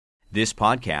This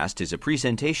podcast is a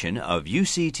presentation of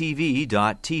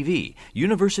UCTV.tv,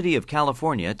 University of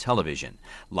California Television.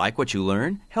 Like what you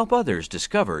learn? Help others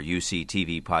discover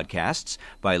UCTV podcasts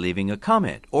by leaving a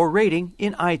comment or rating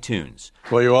in iTunes.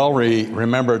 Well, you all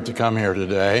remembered to come here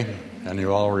today, and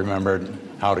you all remembered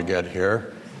how to get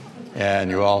here, and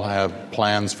you all have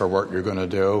plans for what you're going to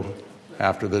do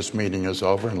after this meeting is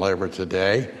over and later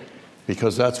today,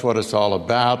 because that's what it's all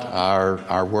about.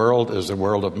 Our world is a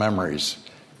world of memories.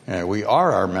 We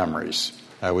are our memories.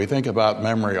 We think about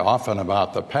memory often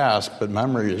about the past, but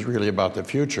memory is really about the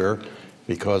future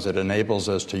because it enables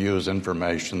us to use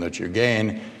information that you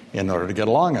gain in order to get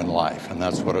along in life, and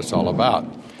that's what it's all about.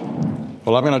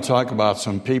 Well, I'm going to talk about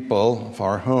some people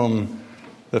for whom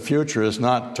the future is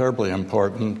not terribly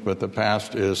important, but the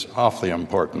past is awfully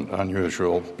important,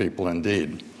 unusual people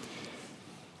indeed.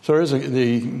 So here's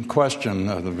the question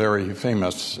of the very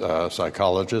famous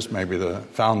psychologist, maybe the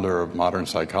founder of modern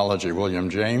psychology,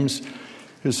 William James,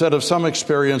 who said, "Of some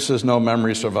experiences, no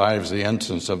memory survives the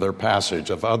instance of their passage.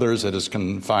 Of others, it is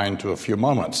confined to a few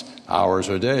moments, hours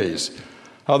or days.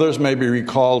 Others may be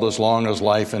recalled as long as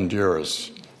life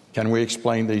endures." Can we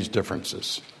explain these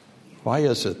differences? Why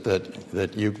is it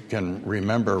that you can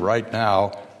remember right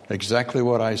now exactly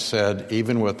what I said,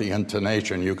 even with the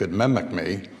intonation? You could mimic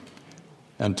me.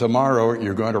 And tomorrow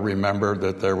you're going to remember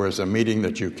that there was a meeting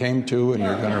that you came to, and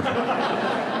you're going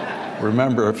to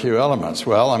remember a few elements.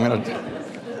 Well,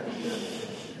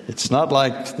 it's not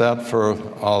like that for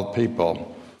all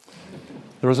people.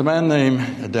 There was a man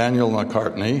named Daniel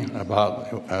McCartney, about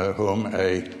whom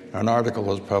an article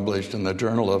was published in the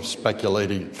Journal of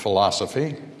Speculative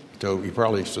Philosophy. So you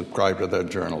probably subscribe to that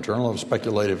journal, Journal of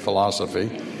Speculative Philosophy,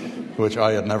 which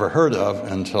I had never heard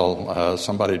of until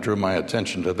somebody drew my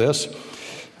attention to this.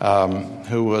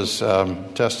 Who was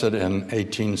tested in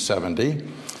 1870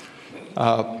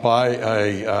 by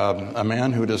a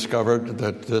man who discovered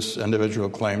that this individual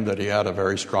claimed that he had a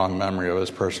very strong memory of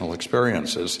his personal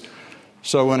experiences.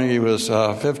 So when he was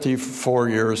 54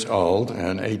 years old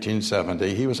in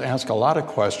 1870, he was asked a lot of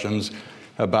questions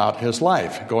about his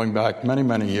life, going back many,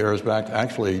 many years, back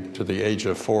actually to the age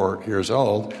of 4 years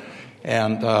old.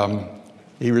 And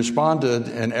he responded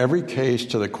in every case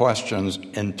to the questions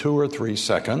in 2 or 3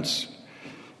 seconds.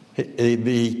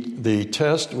 The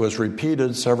test was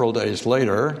repeated several days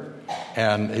later,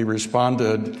 and he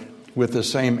responded with the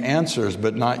same answers,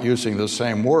 but not using the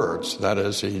same words. That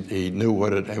is, he knew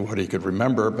what he could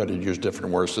remember, but he used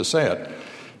different words to say it.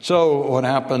 So what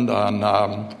happened on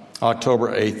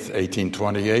October 8th,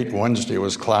 1828, Wednesday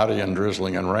was cloudy and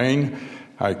drizzling and rain.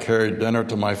 I carried dinner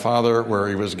to my father where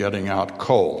he was getting out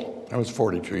coal. That was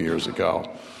 42 years ago.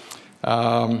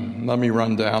 Let me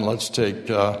run down. Let's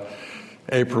take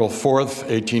April 4th,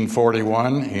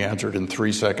 1841. He answered in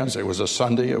 3 seconds. It was a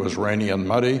Sunday. It was rainy and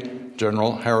muddy.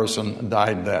 General Harrison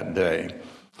died that day.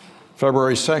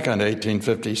 February 2nd,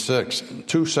 1856.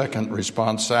 2-second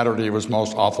response. Saturday was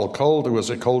most awful cold. It was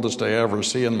the coldest day I ever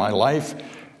see in my life.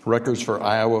 Records for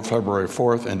Iowa, February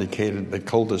 4th, indicated the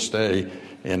coldest day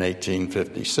in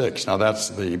 1856. Now that's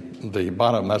the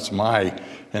bottom. That's my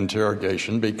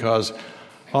interrogation, because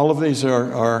all of these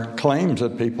are claims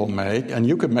that people make, and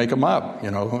you could make them up.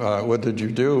 What did you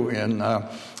do in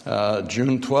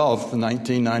June 12th,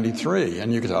 1993?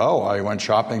 And you could say, I went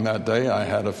shopping that day. I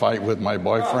had a fight with my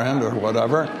boyfriend or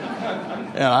whatever.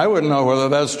 And I wouldn't know whether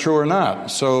that's true or not.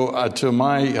 So to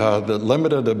my the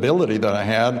limited ability that I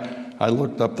had, I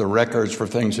looked up the records for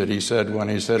things that he said when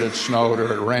he said it snowed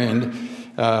or it rained.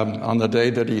 On the day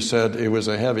that he said it was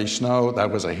a heavy snow, that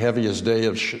was the heaviest day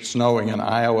of snowing in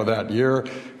Iowa that year.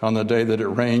 On the day that it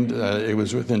rained, it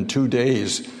was within 2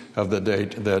 days of the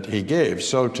date that he gave.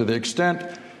 So to the extent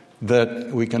that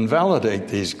we can validate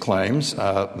these claims,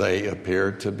 they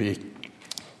appear to be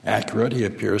accurate. He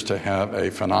appears to have a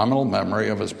phenomenal memory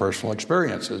of his personal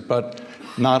experiences, but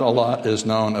not a lot is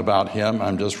known about him.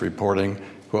 I'm just reporting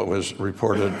what was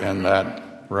reported in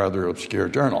that rather obscure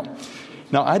journal.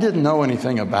 Now, I didn't know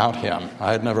anything about him.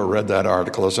 I had never read that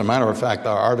article. As a matter of fact, the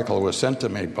article was sent to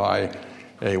me by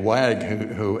a wag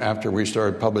who after we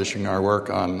started publishing our work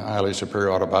on highly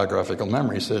superior autobiographical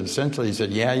memory, he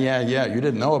said, yeah, you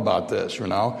didn't know about this,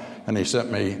 And he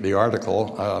sent me the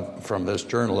article from this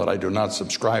journal that I do not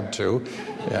subscribe to,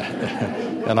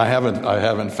 and I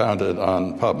haven't found it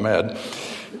on PubMed.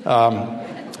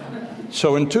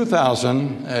 So in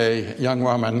 2000, a young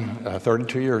woman,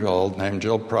 32 years old, named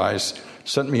Jill Price,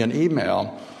 sent me an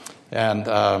email and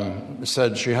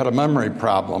said she had a memory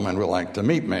problem and would like to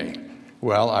meet me.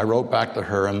 Well, I wrote back to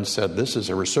her and said, this is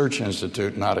a research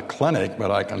institute, not a clinic, but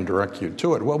I can direct you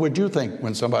to it. What would you think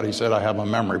when somebody said I have a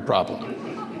memory problem,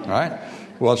 right?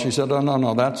 Well, she said, oh,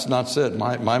 no, that's not it.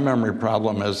 My memory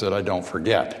problem is that I don't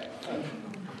forget.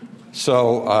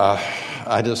 So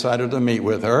I decided to meet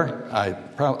with her.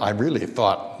 I really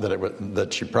thought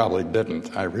that she probably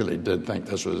didn't. I really did think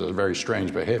this was a very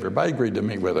strange behavior, but I agreed to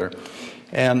meet with her.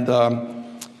 And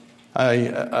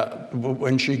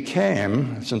when she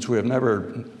came, since we have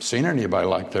never seen anybody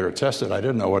like that or tested, I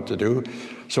didn't know what to do.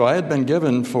 So I had been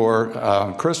given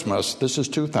for Christmas, this is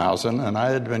 2000, and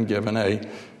I had been given a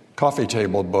coffee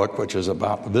table book, which is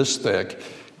about this thick,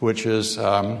 which is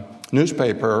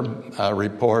newspaper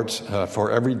reports for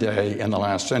every day in the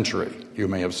last century. You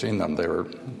may have seen them. They were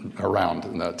around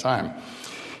in that time.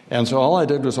 And so all I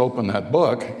did was open that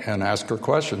book and ask her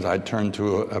questions. I'd turn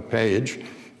to a page,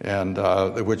 and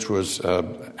which was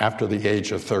after the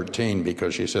age of 13,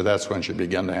 because she said that's when she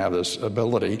began to have this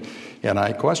ability. And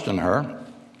I questioned her.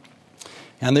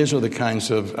 And these are the kinds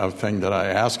of things that I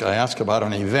ask. I ask about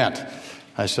an event.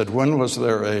 I said, when was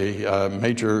there a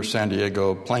major San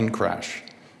Diego plane crash?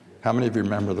 How many of you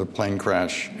remember the plane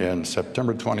crash in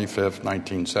September 25th,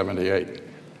 1978?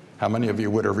 How many of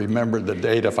you would have remembered the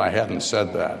date if I hadn't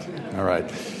said that? All right.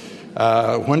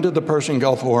 When did the Persian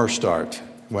Gulf War start?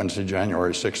 Wednesday,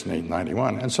 January 16,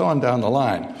 1991, and so on down the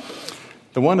line.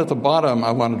 The one at the bottom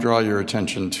I want to draw your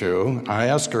attention to, I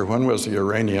asked her when was the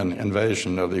Iranian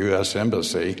invasion of the U.S.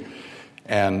 Embassy,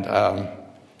 and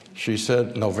she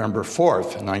said November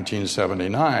 4th,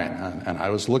 1979. And I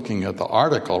was looking at the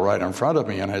article right in front of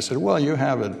me, and I said, well, you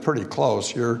have it pretty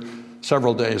close. You're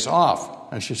several days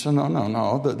off. And she said,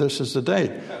 no, this is the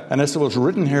date. And I said, well, it's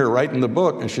written here right in the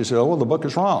book. And she said, oh, well, the book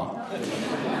is wrong.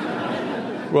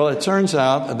 Well, it turns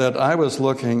out that I was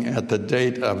looking at the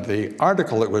date of the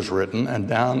article that was written, and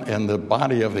down in the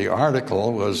body of the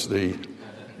article was the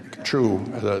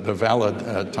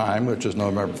valid time, which is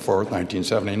November 4th,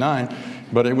 1979.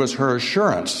 But it was her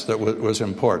assurance that was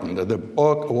important. The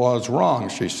book was wrong,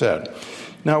 she said.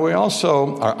 Now,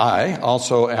 I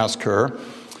also asked her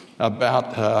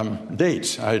about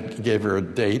dates. I gave her a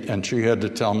date, and she had to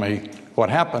tell me what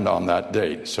happened on that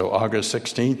date. So August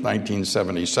 16th,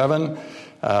 1977,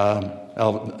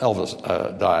 Elvis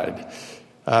died.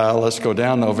 Let's go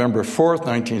down November 4th,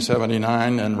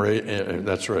 1979, and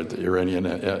that's right, the Iranian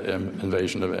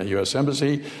invasion of a U.S.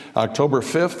 Embassy. October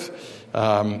 5th,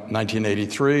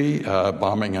 1983,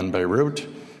 bombing in Beirut,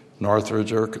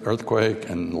 Northridge earthquake,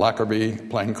 and Lockerbie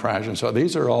plane crash. And so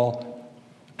these are all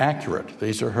accurate.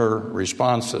 These are her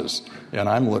responses. And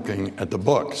I'm looking at the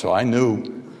book. So I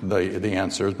knew the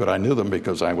answers, but I knew them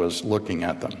because I was looking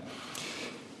at them.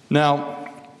 Now,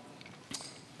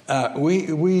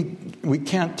 we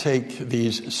can't take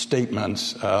these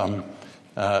statements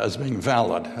as being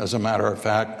valid. As a matter of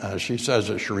fact, she says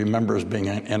that she remembers being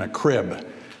in a crib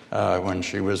when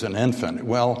she was an infant.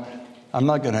 Well, I'm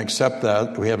not going to accept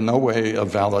that. We have no way of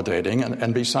validating.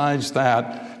 And besides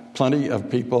that, plenty of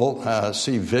people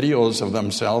see videos of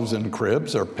themselves in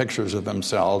cribs or pictures of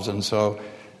themselves. And so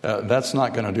that's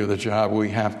not going to do the job.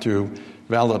 We have to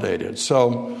validate it.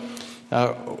 So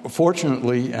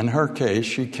fortunately, in her case,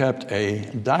 she kept a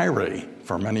diary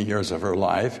for many years of her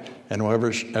life. And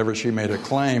whenever she made a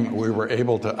claim, we were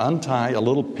able to untie a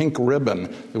little pink ribbon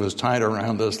that was tied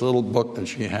around this little book that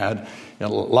she had.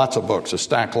 Lots of books, a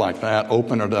stack like that,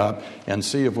 open it up and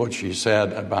see if what she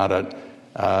said about it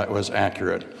was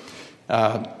accurate.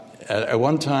 At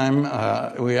one time,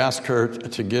 we asked her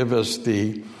to give us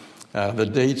the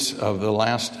dates of the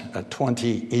last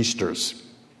 20 Easters.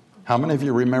 How many of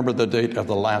you remember the date of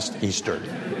the last Easter?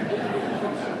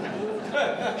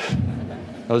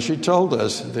 Well, she told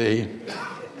us the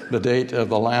date of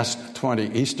the last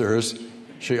 20 Easters.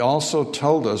 She also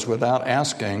told us, without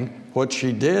asking, what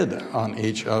she did on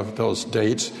each of those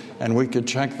dates, and we could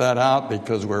check that out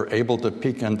because we're able to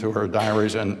peek into her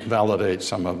diaries and validate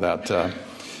some of that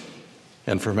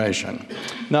information.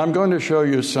 Now, I'm going to show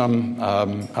you some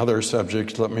other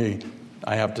subjects.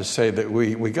 I have to say that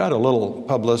we got a little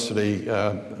publicity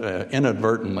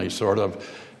inadvertently, sort of.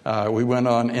 We went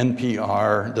on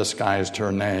NPR, disguised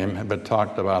her name, but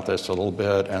talked about this a little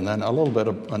bit, and then a little bit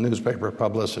of newspaper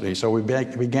publicity. So we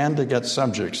began to get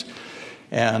subjects.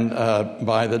 And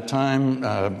by the time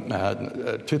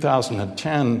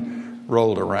 2010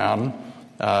 rolled around,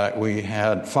 we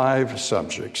had 5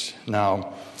 subjects.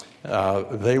 Now,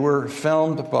 they were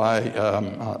filmed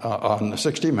on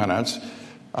 60 Minutes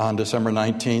on December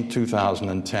 19,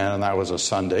 2010, and that was a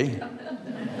Sunday.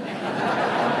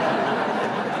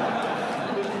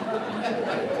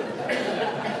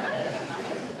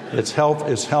 It's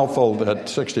helpful that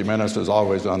 60 Minutes is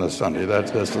always on a Sunday.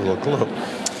 That's a little clue.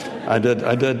 I did.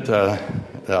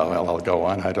 I'll go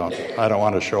on. I don't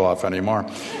want to show off anymore.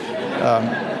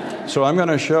 So I'm going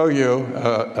to show you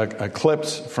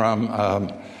clips from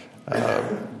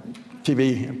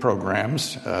TV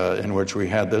programs in which we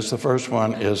had this. The first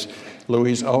one is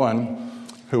Louise Owen,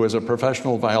 who is a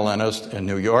professional violinist in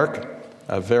New York,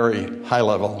 a very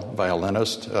high-level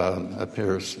violinist,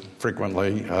 appears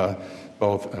frequently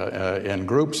both in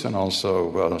groups and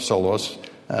also soloists,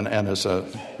 and is a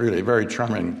really very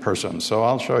charming person. So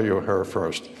I'll show you her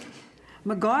first.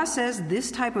 McGaw says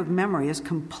this type of memory is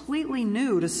completely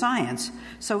new to science,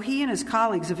 so he and his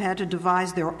colleagues have had to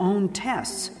devise their own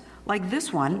tests, like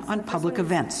this one on public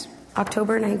events.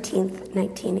 October 19th,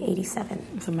 1987.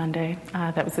 It was a Monday.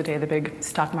 That was the day of the big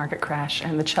stock market crash,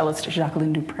 and the cellist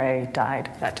Jacqueline Dupre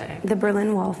died that day. The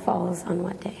Berlin Wall falls on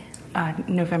what day?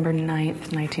 November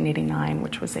 9th, 1989,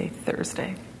 which was a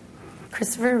Thursday.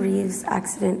 Christopher Reeve's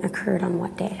accident occurred on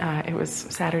what day? It was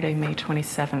Saturday, May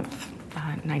 27th,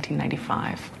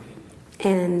 1995.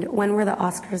 And when were the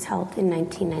Oscars held in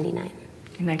 1999?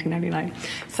 In 1999,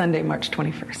 Sunday, March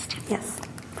 21st. Yes,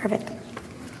 perfect.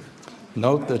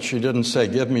 Note that she didn't say,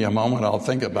 "Give me a moment, I'll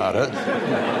think about it."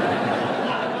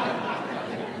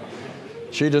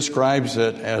 She describes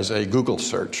it as a Google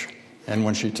search. And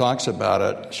when she talks about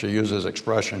it, she uses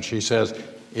expression. She says,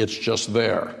 "It's just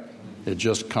there. It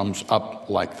just comes up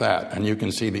like that." And you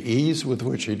can see the ease with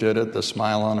which she did it, the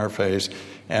smile on her face,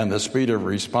 and the speed of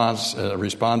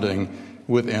responding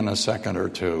within a second or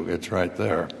two. It's right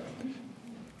there.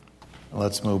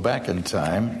 Let's move back in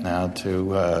time now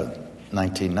to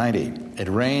 1990. It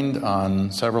rained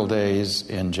on several days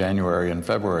in January and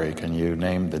February. Can you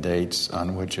name the dates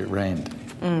on which it rained?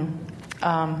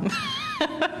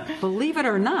 Believe it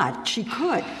or not, she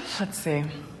could. Let's see.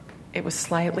 It was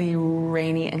slightly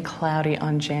rainy and cloudy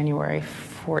on January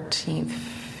 14th,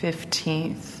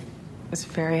 15th. It was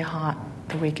very hot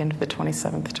the weekend of the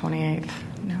 27th, 28th.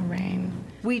 No rain.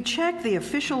 We checked the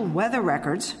official weather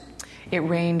records. It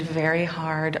rained very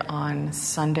hard on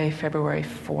Sunday, February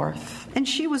 4th. And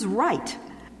she was right.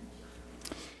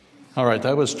 All right,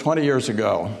 that was 20 years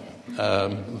ago.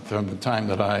 From the time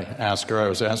that I asked her, I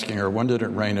was asking her, when did it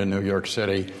rain in New York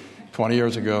City? 20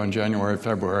 years ago in January,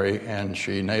 February, and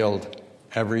she nailed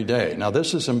every day. Now,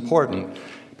 this is important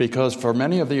because for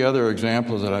many of the other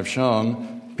examples that I've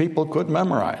shown, people could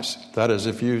memorize. That is,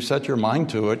 if you set your mind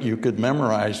to it, you could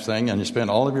memorize things, and you spend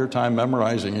all of your time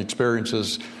memorizing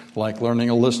experiences like learning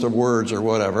a list of words or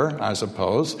whatever, I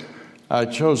suppose. I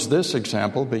chose this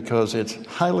example because it's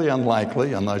highly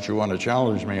unlikely, unless you want to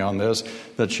challenge me on this,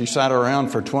 that she sat around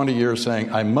for 20 years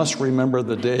saying, "I must remember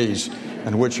the days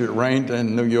in which it rained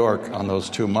in New York on those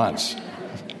 2 months."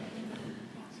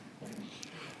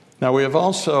 Now, we have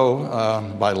also,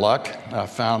 by luck,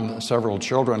 found several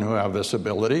children who have this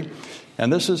ability.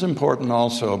 And this is important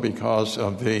also because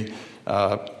of the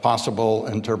possible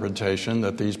interpretation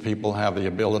that these people have the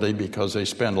ability because they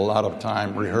spend a lot of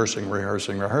time rehearsing.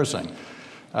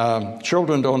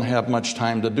 Children don't have much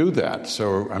time to do that.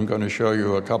 So I'm going to show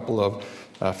you a couple of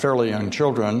fairly young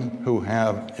children who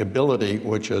have ability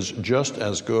which is just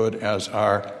as good as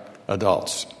our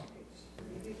adults.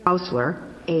 Hausler,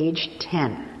 age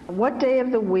 10. What day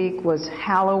of the week was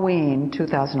Halloween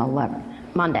 2011?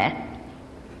 Monday.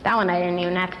 That one I didn't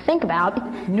even have to think about.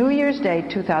 New Year's Day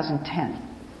 2010?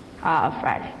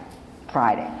 Friday.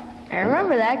 Friday. I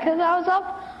remember that because I was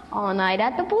up all night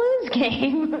at the Blues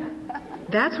game.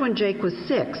 That's when Jake was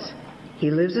 6.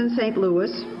 He lives in St.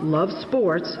 Louis, loves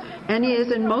sports, and he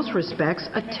is in most respects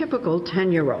a typical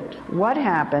 10-year-old. What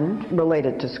happened,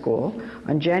 related to school,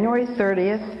 on January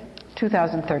 30th,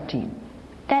 2013?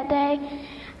 That day,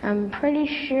 I'm pretty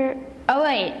sure... Oh,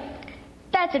 wait.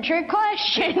 That's a trick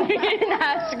question. We didn't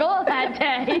have school that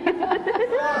day.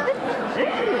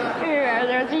 Yeah,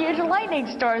 there was a huge lightning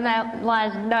storm that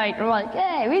last night. We're like,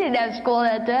 hey, we didn't have school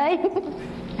that day.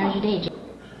 How's your day?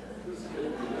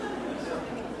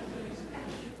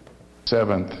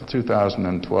 7th,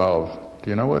 2012. Do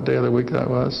you know what day of the week that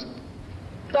was?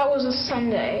 That was a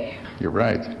Sunday. You're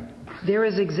right. There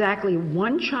is exactly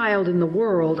one child in the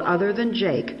world other than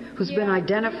Jake who's been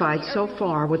identified so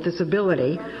far with this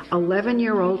ability,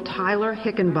 11-year-old Tyler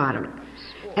Hickenbottom.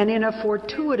 And in a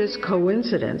fortuitous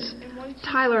coincidence,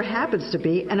 Tyler happens to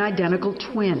be an identical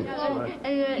twin.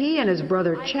 He and his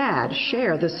brother Chad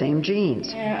share the same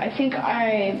genes. Yeah, I think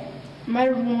I might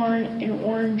have worn an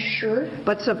orange shirt.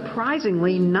 But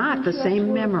surprisingly not the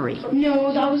same memory.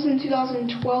 No, that was in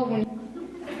 2012 when...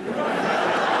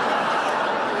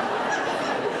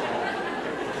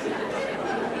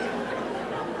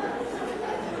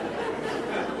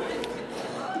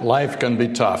 Life can be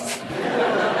tough.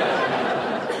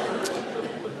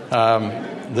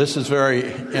 This is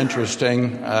very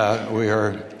interesting. We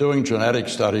are doing genetic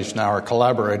studies now, or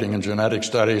collaborating in genetic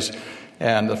studies,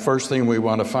 and the first thing we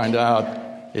want to find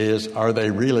out is, are they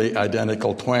really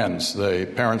identical twins? The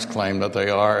parents claim that they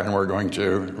are, and we're going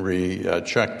to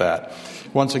recheck that.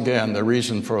 Once again, the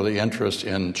reason for the interest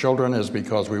in children is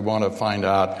because we want to find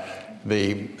out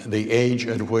the age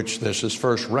at which this is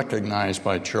first recognized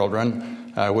by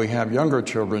children. We have younger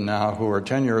children now who are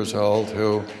 10 years old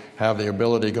who have the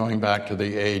ability going back to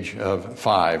the age of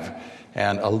 5,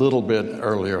 and a little bit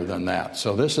earlier than that.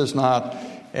 So this is not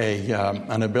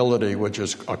an ability which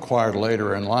is acquired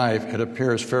later in life. It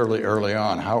appears fairly early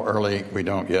on. How early, we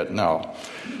don't yet know.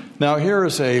 Now, here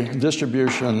is a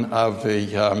distribution of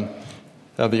the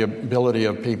ability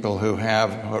of people who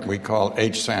have what we call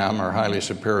HSAM, or highly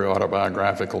superior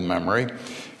autobiographical memory.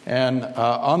 And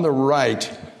on the right,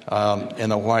 in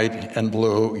the white and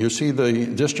blue, you see the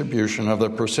distribution of the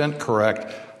percent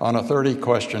correct on a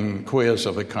 30-question quiz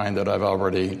of the kind that I've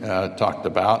already talked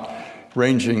about,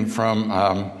 ranging from,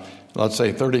 let's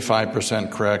say,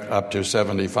 35% correct up to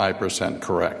 75%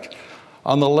 correct.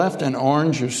 On the left in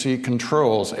orange, you see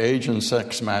controls, age and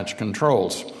sex match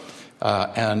controls.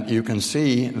 And you can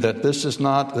see that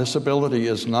this ability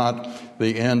is not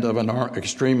the end of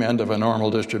extreme end of a normal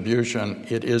distribution.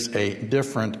 It is a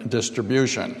different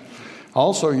distribution.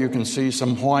 Also, you can see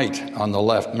some white on the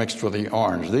left mixed with the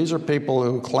orange. These are people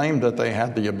who claimed that they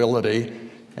had the ability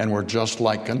and were just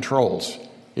like controls.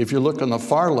 If you look on the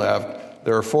far left,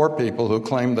 there are 4 people who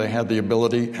claim they had the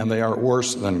ability and they are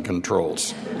worse than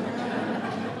controls.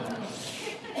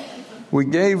 We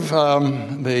gave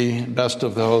the best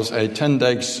of those a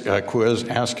 10-day quiz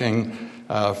asking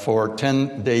for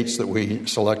 10 dates that we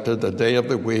selected, the day of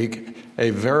the week, a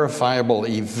verifiable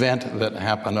event that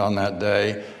happened on that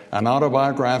day, an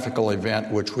autobiographical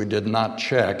event which we did not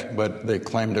check, but they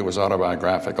claimed it was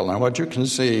autobiographical. Now what you can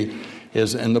see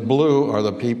is in the blue are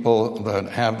the people that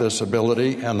have this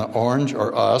ability, and the orange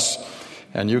are us.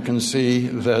 And you can see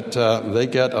that they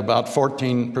get about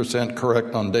 14%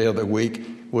 correct on day of the week,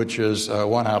 which is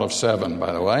 1 out of 7,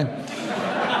 by the way.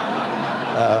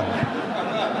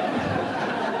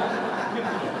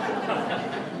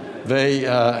 They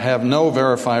have no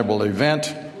verifiable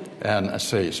event, and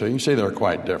so you can see they're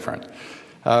quite different.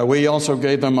 We also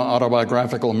gave them an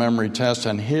autobiographical memory test,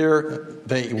 and here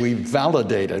we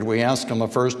validated. We asked them the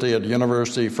first day at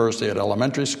university, first day at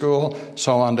elementary school,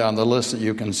 so on down the list that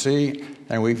you can see,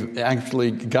 and we've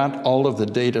actually got all of the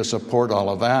data to support all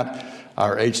of that.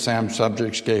 Our HSAM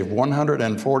subjects gave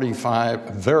 145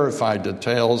 verified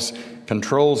details.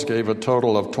 Controls gave a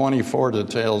total of 24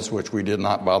 details, which we did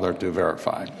not bother to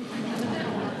verify.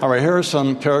 All right, here are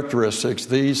some characteristics.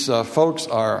 These folks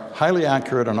are highly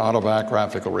accurate in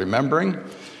autobiographical remembering.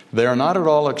 They are not at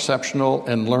all exceptional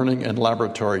in learning in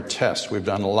laboratory tests. We've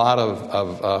done a lot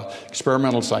of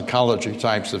experimental psychology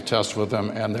types of tests with them,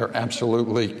 and they're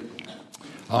absolutely,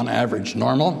 on average,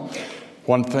 normal.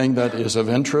 One thing that is of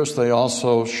interest, they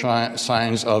also show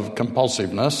signs of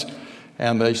compulsiveness,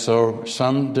 and they show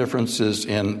some differences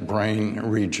in brain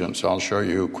regions. I'll show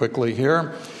you quickly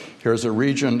here. Here's a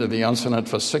region to the uncinate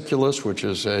fasciculus, which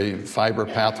is a fiber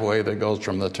pathway that goes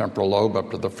from the temporal lobe up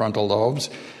to the frontal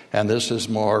lobes. And this is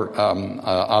more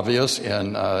obvious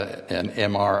in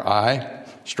MRI,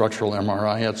 structural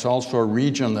MRI. It's also a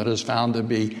region that is found to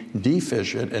be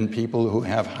deficient in people who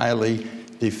have highly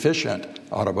deficient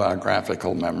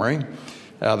autobiographical memory.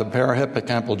 The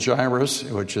parahippocampal gyrus,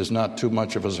 which is not too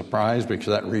much of a surprise because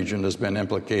that region has been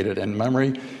implicated in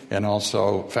memory and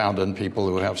also found in people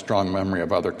who have strong memory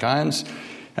of other kinds.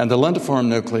 And the lentiform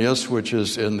nucleus, which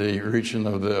is in the region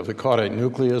of the caudate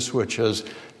nucleus, which has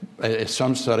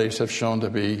some studies have shown to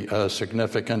be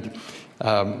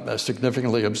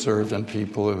significantly observed in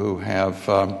people who have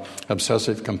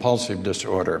obsessive-compulsive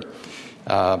disorder.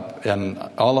 And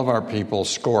all of our people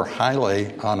score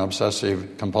highly on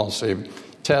obsessive-compulsive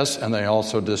tests, and they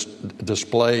also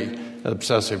display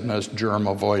obsessiveness, germ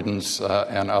avoidance,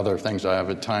 and other things. I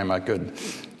have time, I could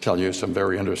tell you some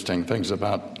very interesting things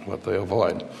about what they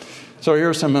avoid. So here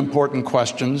are some important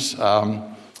questions.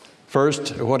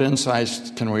 First, what insights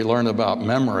can we learn about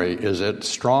memory? Is it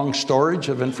strong storage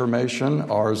of information,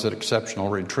 or is it exceptional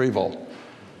retrieval?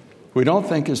 We don't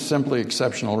think it's simply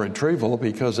exceptional retrieval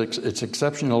because it's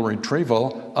exceptional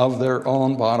retrieval of their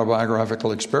own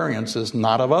autobiographical experiences,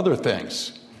 not of other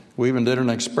things. We even did an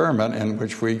experiment in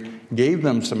which we gave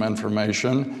them some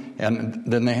information, and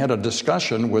then they had a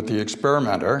discussion with the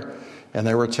experimenter, and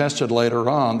they were tested later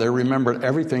on. They remembered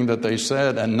everything that they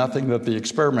said and nothing that the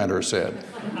experimenter said.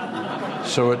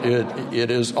 So it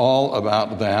is all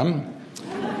about them.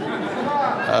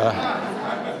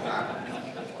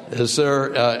 Is there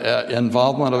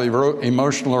involvement of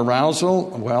emotional arousal?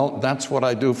 Well, that's what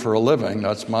I do for a living.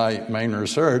 That's my main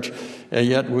research. And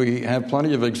yet we have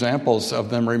plenty of examples of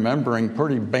them remembering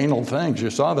pretty banal things. You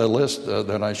saw the list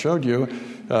that I showed you.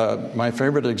 My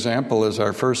favorite example is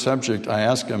our first subject. I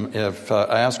asked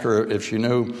her if she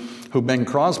knew who Bing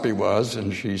Crosby was,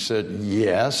 and she said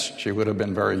yes. She would have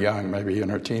been very young, maybe in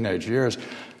her teenage years.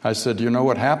 I said, "Do you know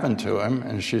what happened to him?"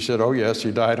 And she said, "Oh, yes,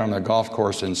 he died on a golf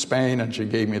course in Spain," and she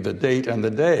gave me the date and the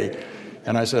day.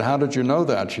 And I said, "How did you know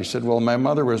that?" She said, "Well, my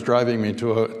mother was driving me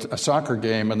to a soccer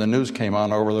game, and the news came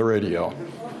on over the radio."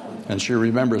 And she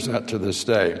remembers that to this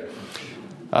day.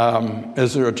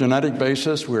 Is there a genetic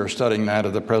basis? We're studying that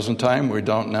at the present time. We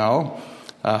don't know.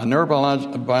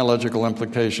 Neurobiological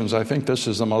implications, I think this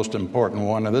is the most important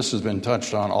one, and this has been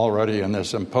touched on already in this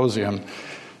symposium.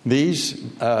 These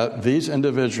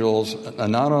individuals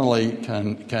not only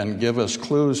can give us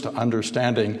clues to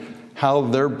understanding how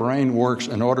their brain works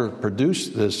in order to produce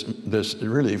this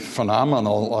really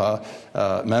phenomenal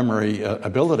memory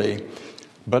ability,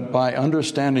 but by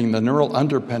understanding the neural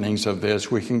underpinnings of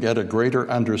this, we can get a greater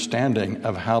understanding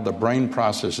of how the brain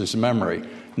processes memory.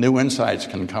 New insights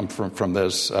can come from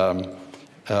this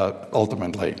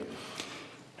ultimately.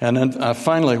 And then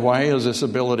finally, why is this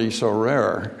ability so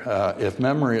rare? If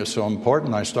memory is so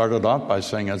important, I started off by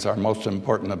saying it's our most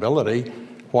important ability.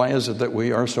 Why is it that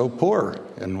we are so poor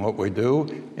in what we do?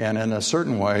 And in a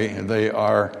certain way, they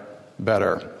are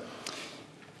better.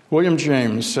 William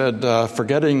James said,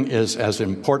 forgetting is as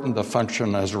important a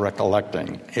function as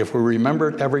recollecting. If we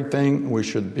remembered everything, we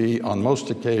should be, on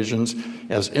most occasions,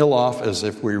 as ill off as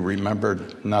if we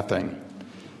remembered nothing.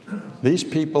 These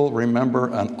people remember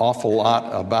an awful lot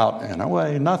about, in a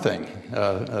way, nothing.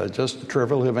 Just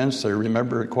trivial events, they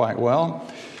remember it quite well.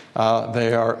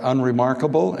 They are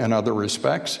unremarkable in other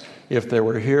respects. If they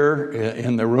were here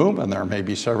in the room, and there may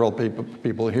be several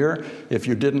people here, if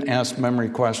you didn't ask memory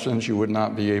questions, you would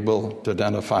not be able to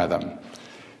identify them.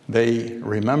 They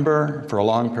remember for a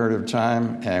long period of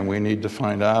time, and we need to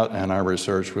find out, and our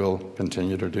research will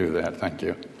continue to do that. Thank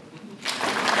you.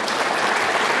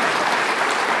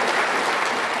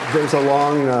 There's a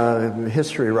long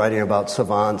history writing about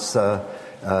savants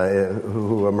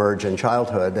who emerge in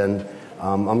childhood, and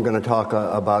I'm going to talk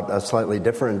about a slightly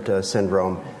different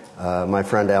syndrome. My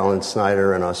friend Alan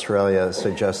Snyder in Australia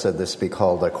suggested this be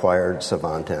called acquired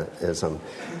savantism.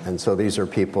 And so these are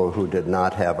people who did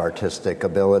not have artistic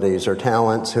abilities or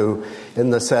talents who,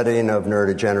 in the setting of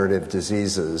neurodegenerative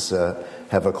diseases,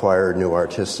 have acquired new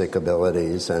artistic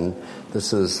abilities. And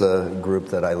this is the group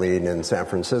that I lead in San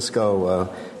Francisco,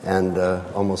 and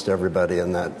almost everybody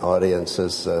in that audience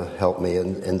has helped me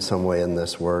in some way in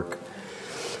this work.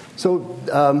 So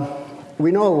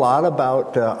we know a lot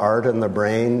about art in the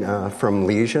brain from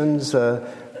lesions,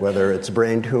 whether it's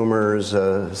brain tumors,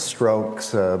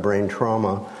 strokes, brain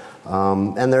trauma.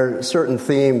 And there are certain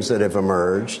themes that have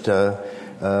emerged.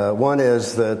 One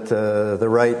is that the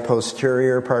right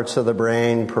posterior parts of the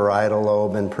brain, parietal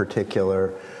lobe in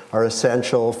particular, are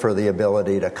essential for the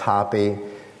ability to copy,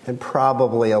 and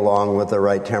probably along with the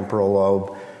right temporal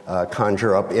lobe,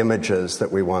 conjure up images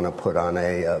that we want to put on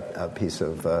a piece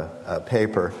of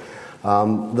paper.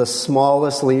 The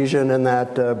smallest lesion in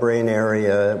that brain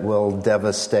area will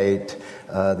devastate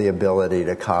the ability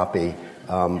to copy.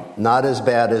 Not as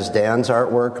bad as Dan's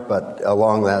artwork, but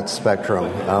along that spectrum.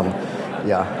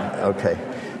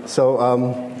 So a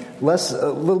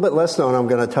little bit less known, I'm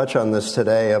going to touch on this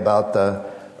today about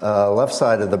the left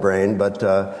side of the brain, but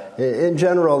in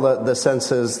general, the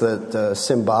sense is that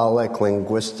symbolic,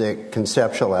 linguistic,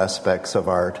 conceptual aspects of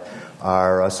art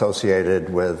are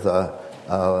associated with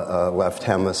left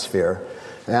hemisphere.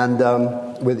 And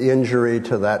with injury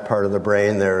to that part of the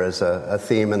brain, there is a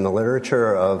theme in the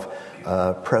literature of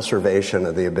preservation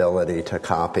of the ability to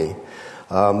copy.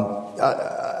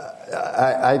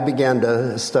 I began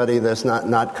to study this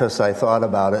not because I thought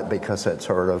about it, because it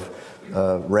sort of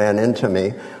ran into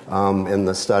me in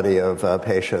the study of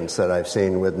patients that I've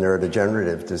seen with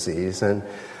neurodegenerative disease. And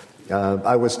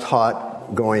I was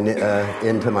taught going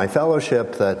into my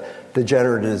fellowship that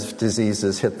degenerative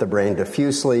diseases hit the brain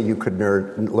diffusely. You could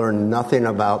learn nothing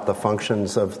about the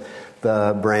functions of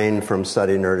the brain from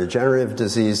studying neurodegenerative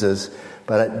diseases.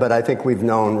 But I think we've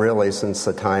known really since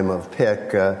the time of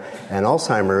Pick and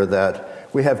Alzheimer that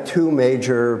we have two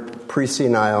major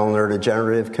presenile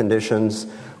neurodegenerative conditions.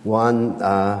 One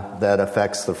that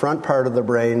affects the front part of the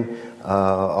brain,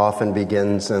 often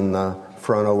begins in the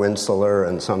frontoinsular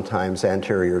and sometimes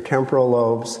anterior temporal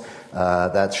lobes.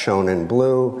 That's shown in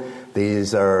blue.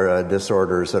 These are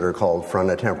disorders that are called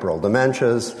frontotemporal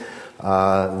dementias.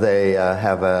 They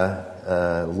have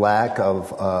lack of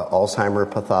Alzheimer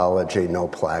pathology, no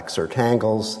plaques or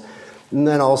tangles. And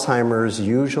then Alzheimer's,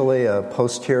 usually a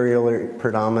posteriorly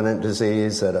predominant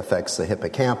disease that affects the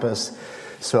hippocampus.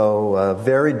 So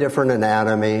very different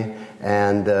anatomy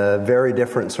and very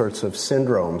different sorts of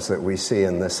syndromes that we see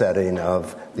in the setting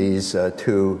of these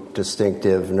two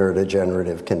distinctive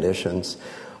neurodegenerative conditions.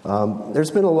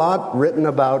 There's been a lot written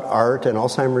about art and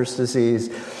Alzheimer's disease.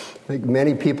 I think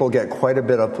many people get quite a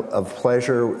bit of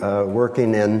pleasure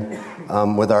working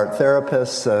with art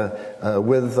therapists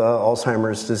with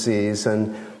Alzheimer's disease.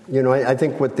 And, I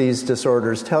think what these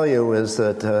disorders tell you is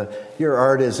that your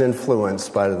art is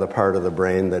influenced by the part of the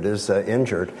brain that is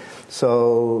injured.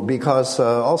 So because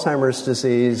Alzheimer's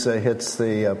disease hits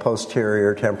the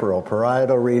posterior temporal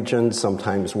parietal region,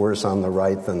 sometimes worse on the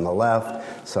right than the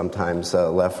left, sometimes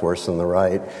left worse than the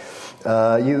right,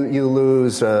 you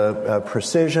lose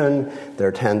precision.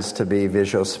 There tends to be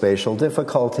visuospatial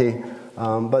difficulty,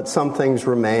 but some things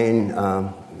remain.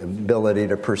 Ability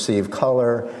to perceive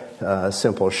color,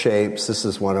 simple shapes. This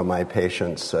is one of my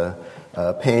patients'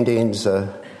 paintings,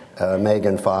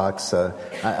 Megan Fox.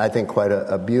 I think quite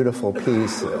a beautiful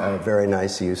piece, a very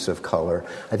nice use of color.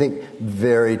 I think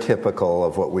very typical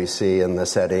of what we see in the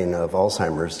setting of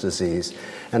Alzheimer's disease.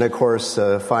 And of course,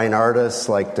 fine artists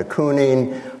like de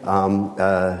Kooning,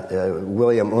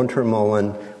 William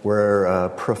Untermolen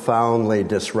were profoundly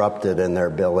disrupted in their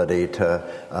ability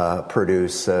to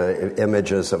produce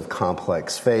images of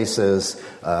complex faces,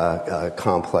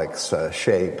 complex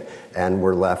shape, and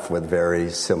we're left with very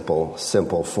simple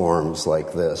forms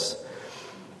like this.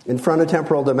 In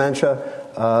frontotemporal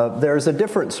dementia, there's a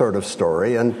different sort of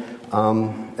story, and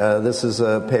this is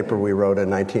a paper we wrote in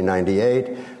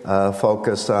 1998,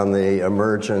 focused on the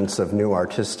emergence of new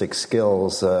artistic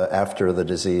skills after the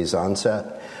disease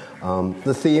onset.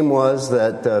 The theme was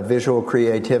that visual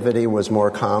creativity was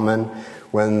more common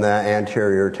when the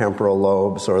anterior temporal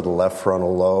lobes or the left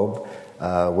frontal lobe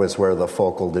was where the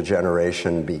focal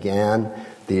degeneration began.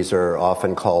 These are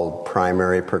often called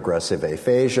primary progressive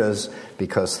aphasias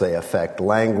because they affect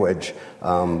language,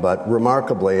 but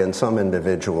remarkably, in some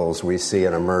individuals, we see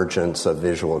an emergence of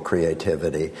visual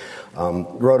creativity.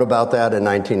 Wrote about that in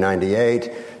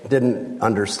 1998, didn't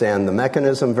understand the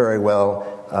mechanism very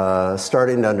well,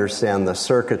 starting to understand the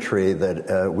circuitry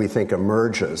that we think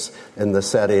emerges in the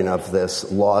setting of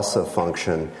this loss of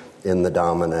function in the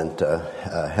dominant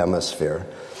hemisphere.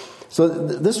 So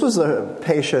this was a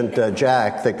patient,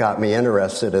 Jack, that got me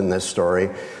interested in this story.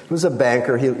 He was a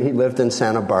banker. He lived in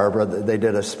Santa Barbara. They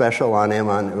did a special on him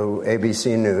on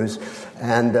ABC News.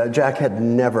 And Jack had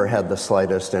never had the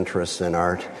slightest interest in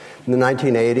art. In the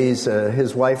 1980s,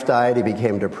 his wife died. He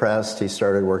became depressed. He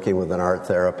started working with an art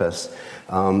therapist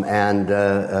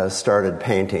and started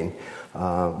painting.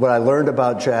 What I learned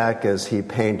about Jack is he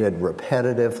painted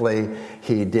repetitively.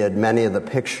 He did many of the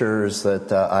pictures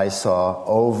that I saw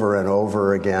over and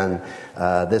over again.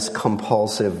 This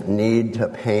compulsive need to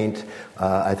paint,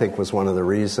 I think, was one of the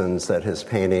reasons that his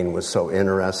painting was so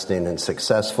interesting and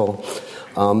successful.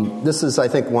 This is, I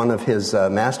think, one of his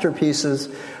masterpieces.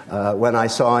 When I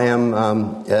saw him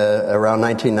around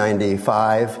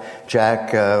 1995,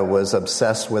 Jack was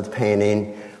obsessed with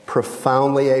painting.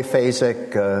 Profoundly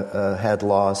aphasic, had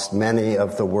lost many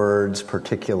of the words,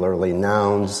 particularly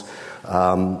nouns.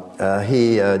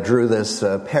 He drew this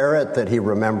parrot that he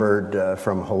remembered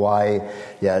from Hawaii,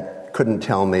 yet couldn't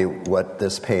tell me what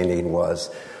this painting was.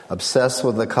 Obsessed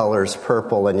with the colors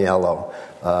purple and yellow.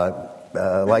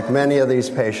 Like many of these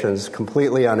patients,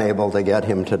 completely unable to get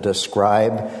him to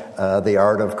describe the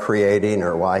art of creating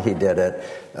or why he did it.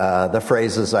 The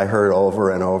phrases I heard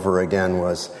over and over again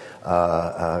was,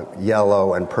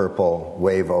 yellow and purple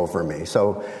wave over me.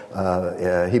 So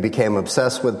he became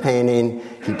obsessed with painting.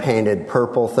 He painted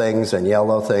purple things and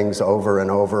yellow things over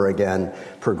and over again,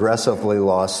 progressively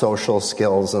lost social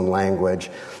skills and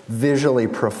language, visually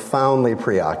profoundly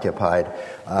preoccupied.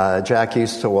 Jack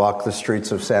used to walk the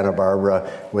streets of Santa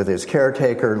Barbara with his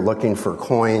caretaker looking for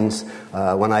coins.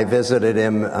 When I visited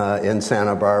him in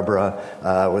Santa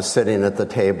Barbara, was sitting at the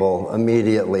table.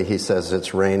 Immediately he says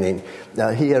it's raining.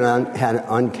 He had an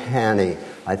uncanny,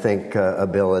 I think,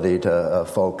 ability to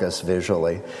focus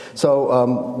visually.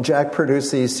 So Jack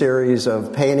produced these series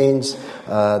of paintings.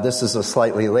 This is a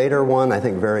slightly later one, I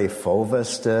think very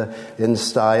Fauvist in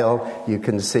style. You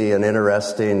can see an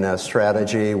interesting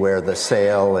strategy where the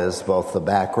sail is both the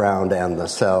background and the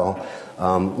cell.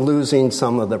 Losing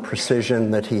some of the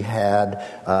precision that he had,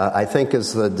 I think,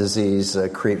 as the disease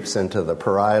creeps into the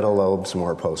parietal lobes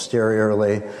more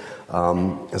posteriorly.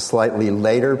 A slightly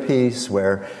later piece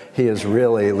where he is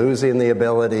really losing the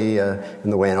ability in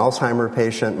the way an Alzheimer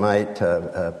patient might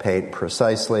paint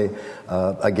precisely.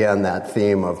 Again, that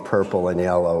theme of purple and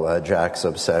yellow, Jack's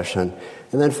obsession.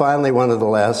 And then finally, one of the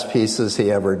last pieces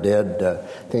he ever did, I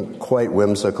think quite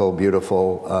whimsical,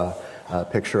 beautiful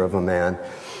picture of a man.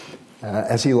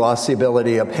 As he lost the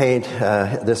ability to paint,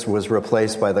 this was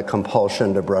replaced by the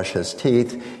compulsion to brush his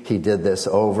teeth. He did this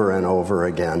over and over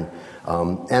again.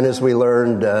 And as we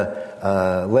learned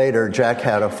later, Jack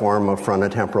had a form of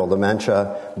frontotemporal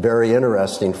dementia, very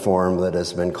interesting form that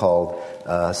has been called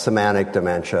semantic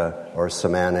dementia or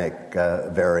semantic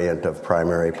variant of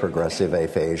primary progressive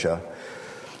aphasia.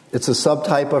 It's a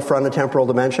subtype of frontotemporal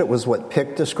dementia. It was what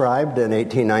Pick described in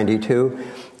 1892.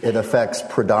 It affects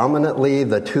predominantly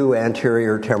the two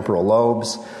anterior temporal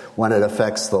lobes. When it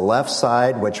affects the left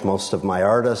side, which most of my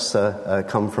artists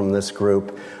come from this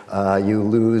group, you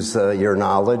lose your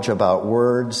knowledge about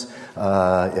words.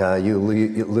 You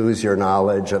lose your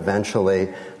knowledge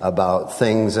eventually about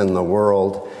things in the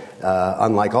world.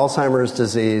 Unlike Alzheimer's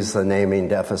disease, the naming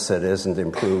deficit isn't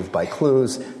improved by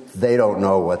clues. They don't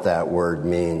know what that word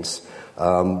means.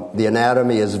 The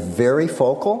anatomy is very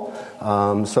focal,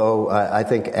 so I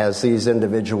think as these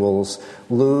individuals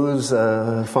lose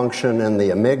function in the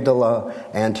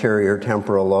amygdala, anterior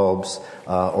temporal lobes,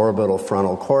 orbital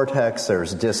frontal cortex,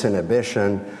 there's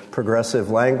disinhibition, progressive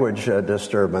language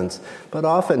disturbance, but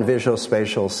often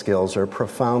visuospatial skills are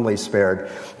profoundly spared.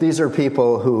 These are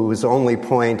people whose only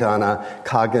point on a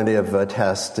cognitive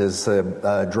test is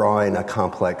drawing a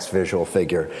complex visual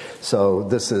figure. So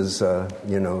this is,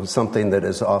 something that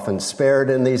is often spared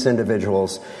in these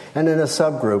individuals. And in a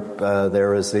subgroup,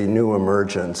 there is the new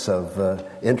emergence of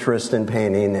interest in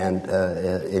painting and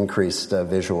increased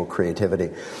visual creativity.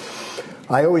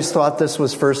 I always thought this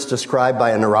was first described by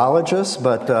a neurologist,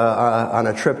 but on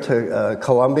a trip to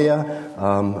Colombia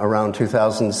around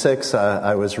 2006,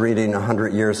 I was reading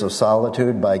 100 Years of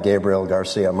Solitude by Gabriel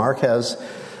Garcia Marquez,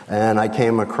 and I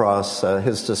came across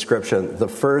his description, the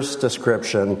first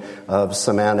description of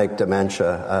semantic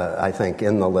dementia, I think,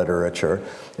 in the literature.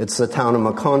 It's the town of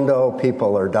Macondo.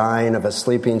 People are dying of a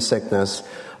sleeping sickness.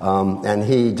 And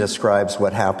he describes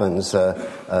what happens to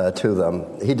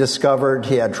them. He discovered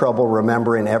he had trouble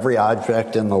remembering every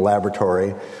object in the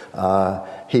laboratory.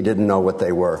 He didn't know what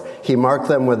they were. He marked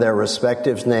them with their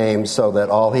respective names so that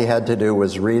all he had to do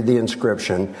was read the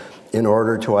inscription in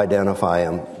order to identify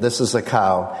him. This is a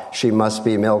cow. She must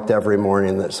be milked every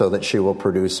morning so that she will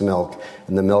produce milk.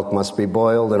 And the milk must be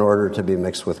boiled in order to be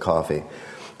mixed with coffee.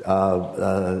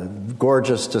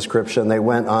 Gorgeous description. They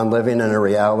went on living in a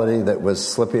reality that was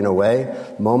slipping away,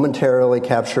 momentarily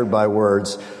captured by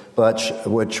words, but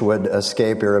which would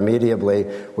escape irremediably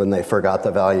when they forgot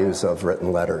the values of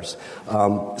written letters.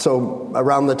 So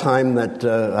around the time that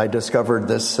I discovered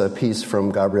this piece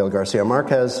from Gabriel Garcia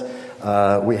Marquez,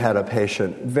 we had a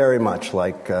patient very much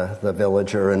like the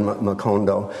villager in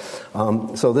Macondo.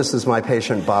 So this is my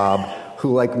patient, Bob,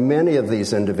 who, like many of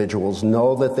these individuals,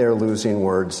 know that they're losing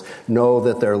words, know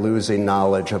that they're losing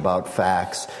knowledge about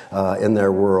facts in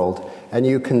their world. And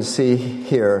you can see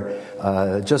here,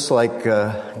 just like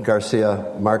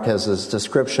Garcia Marquez's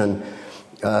description,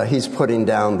 he's putting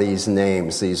down these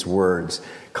names, these words,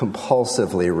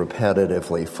 compulsively,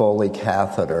 repetitively, Foley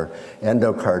catheter,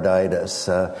 endocarditis.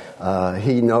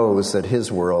 He knows that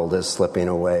his world is slipping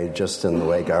away just in the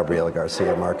way Gabriel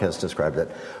Garcia Marquez described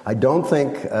it. I don't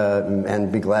think,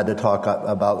 and be glad to talk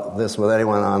about this with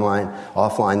anyone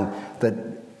offline, that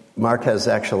Marquez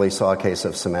actually saw a case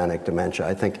of semantic dementia.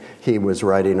 I think he was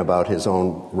writing about his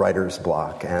own writer's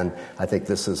block, and I think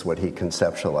this is what he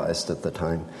conceptualized at the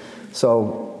time.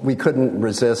 So we couldn't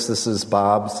resist. This is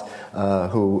Bob's,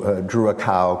 who drew a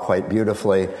cow quite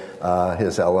beautifully.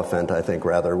 His elephant, I think,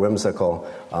 rather whimsical.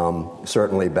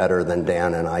 Certainly better than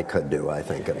Dan and I could do, I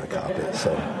think, in a copy.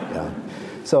 So, yeah.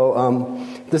 So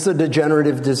this is a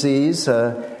degenerative disease.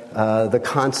 The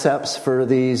concepts for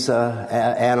these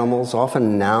animals,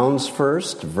 often nouns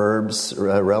first, verbs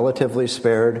relatively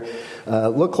spared,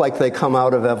 look like they come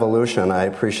out of evolution. I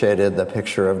appreciated the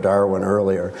picture of Darwin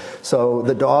earlier. So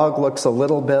the dog looks a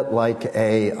little bit like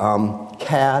a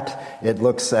cat. It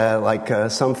looks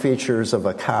like some features of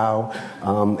a cow.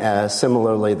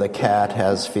 Similarly, the cat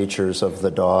has features of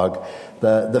the dog.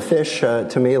 The fish,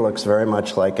 to me, looks very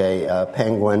much like a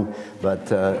penguin,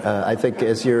 but I think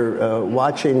as you're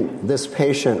watching this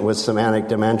patient with semantic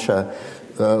dementia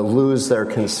lose their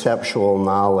conceptual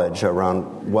knowledge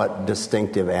around what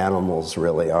distinctive animals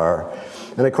really are.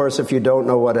 And of course, if you don't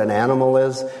know what an animal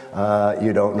is,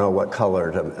 you don't know what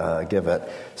color to give it.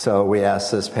 So we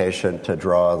asked this patient to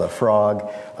draw the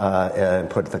frog and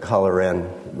put the color in.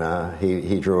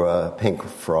 He drew a pink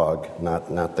frog,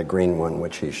 not the green one,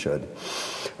 which he should.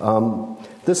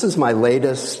 This is my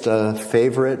latest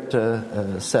favorite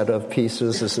set of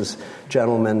pieces. This is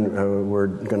gentleman we're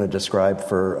going to describe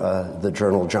for the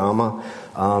journal JAMA.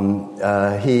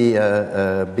 He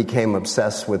became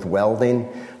obsessed with welding.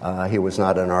 He was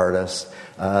not an artist.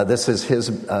 This is his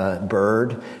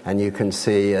bird, and you can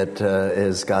see it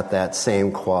has got that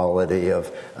same quality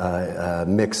of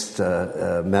mixed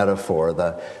metaphor.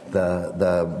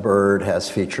 The bird has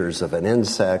features of an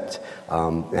insect,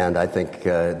 and I think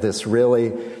this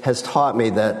really has taught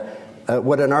me that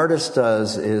what an artist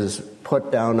does is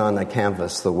put down on a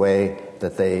canvas the way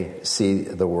that they see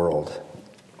the world.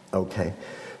 Okay,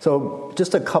 so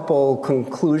just a couple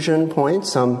conclusion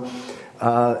points.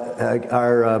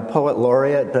 Our poet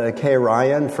laureate, Kay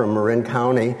Ryan from Marin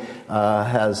County,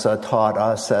 has taught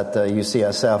us at the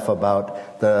UCSF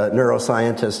about the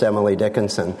neuroscientist Emily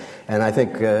Dickinson. And I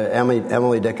think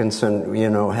Emily Dickinson,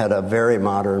 had a very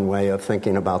modern way of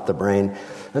thinking about the brain.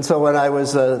 And so when I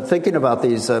was thinking about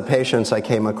these patients, I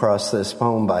came across this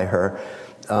poem by her.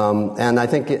 And I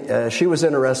think she was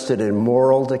interested in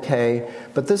moral decay,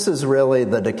 but this is really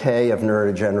the decay of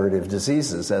neurodegenerative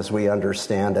diseases as we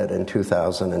understand it in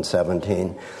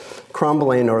 2017.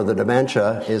 Crumbling, or the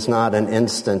dementia, is not an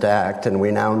instant act, and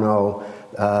we now know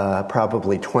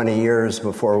probably 20 years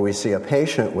before we see a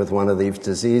patient with one of these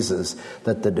diseases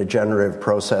that the degenerative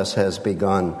process has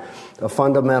begun. A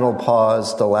fundamental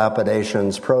pause,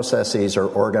 dilapidations, processes, or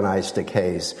organized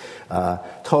decays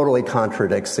totally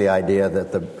contradicts the idea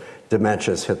that the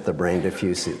dementias hit the brain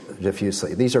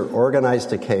diffusely. These are organized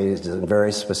decays in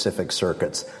very specific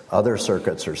circuits. Other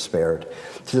circuits are spared.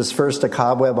 This is first a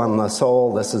cobweb on the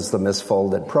soul. This is the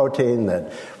misfolded protein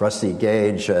that Rusty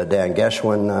Gage, Dan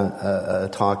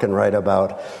Geschwin talk and write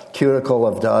about. Cuticle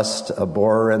of dust, a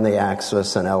borer in the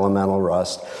axis, and elemental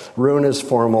rust. Rune is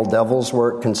formal, devil's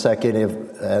work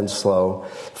consecutive and slow.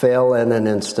 Fail in an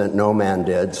instant, no man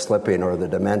did. Slipping, or the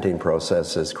dementing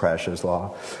process, is Crash's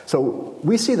law. So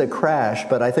we see the crash,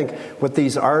 but I think what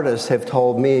these artists have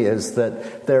told me is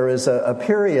that there is a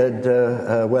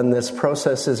period when this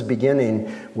process is beginning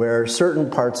where certain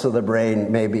parts of the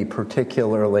brain may be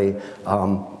particularly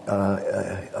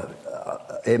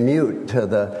immune to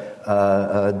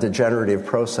the degenerative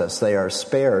process. They are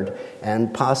spared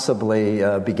and possibly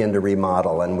begin to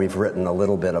remodel, and we've written a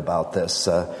little bit about this,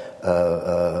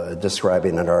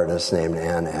 describing an artist named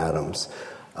Ann Adams.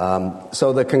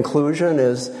 So the conclusion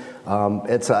is,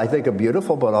 it's, I think, a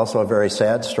beautiful but also a very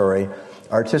sad story.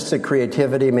 Artistic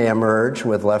creativity may emerge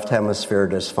with left hemisphere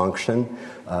dysfunction.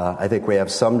 I think we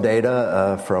have some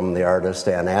data from the artist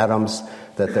Ann Adams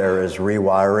that there is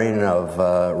rewiring of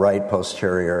right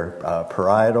posterior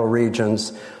parietal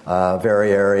regions,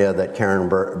 very area that Karen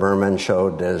Berman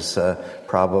showed is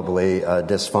probably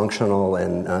dysfunctional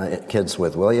in kids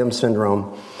with Williams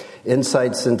syndrome.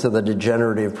 Insights into the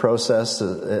degenerative process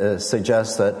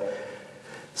suggest that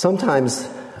sometimes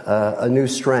a new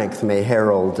strength may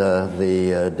herald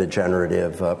the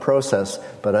degenerative process,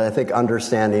 but I think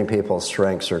understanding people's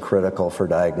strengths are critical for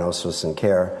diagnosis and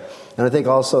care. And I think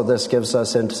also this gives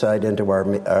us insight into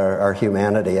our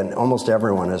humanity, and almost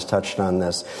everyone has touched on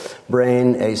this.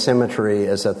 Brain asymmetry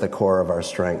is at the core of our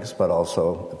strengths, but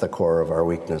also at the core of our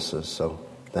weaknesses. So,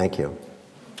 thank you.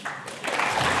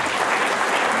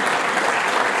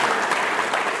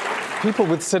 People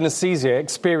with synesthesia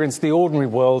experience the ordinary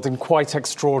world in quite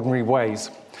extraordinary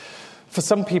ways. For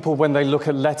some people, when they look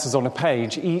at letters on a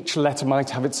page, each letter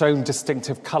might have its own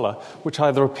distinctive colour, which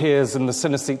either appears in the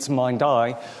synesthete's mind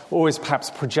eye or is perhaps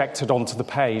projected onto the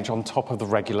page on top of the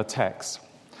regular text.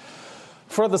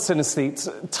 For other synesthetes,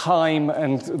 time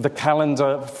and the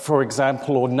calendar, for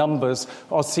example, or numbers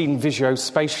are seen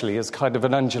visuospatially as kind of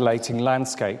an undulating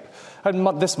landscape.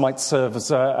 And this might serve as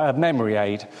a memory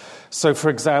aid. So, for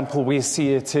example, we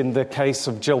see it in the case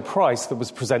of Jill Price that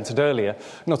was presented earlier.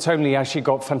 Not only has she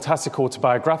got fantastic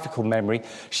autobiographical memory,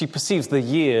 she perceives the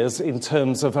years in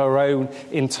terms of her own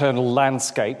internal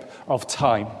landscape of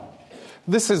time.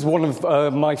 This is one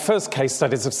of my first case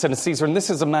studies of synesthesia, and this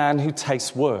is a man who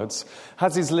tastes words.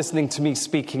 As he's listening to me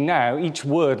speaking now, each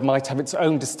word might have its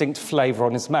own distinct flavour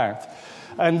on his mouth.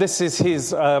 And this is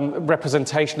his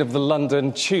representation of the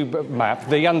London tube map,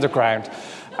 the Underground.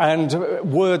 And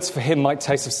words for him might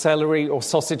taste of celery or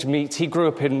sausage meat. He grew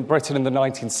up in Britain in the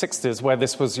 1960s, where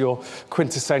this was your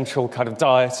quintessential kind of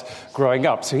diet growing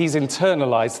up. So he's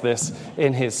internalized this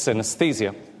in his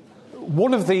synesthesia.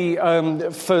 One of the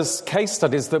first case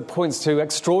studies that points to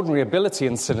extraordinary ability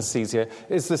in synesthesia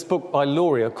is this book by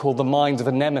Luria called The Mind of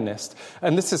a Mnemonist.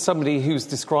 And this is somebody who's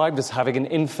described as having an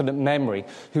infinite memory,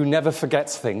 who never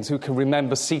forgets things, who can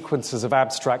remember sequences of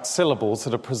abstract syllables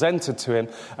that are presented to him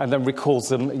and then recalls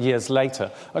them years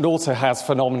later, and also has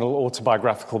phenomenal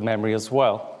autobiographical memory as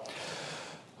well.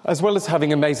 As well as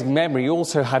having amazing memory, he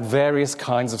also had various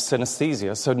kinds of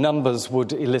synesthesia. So numbers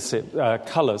would elicit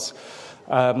colours.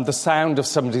 The sound of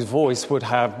somebody's voice would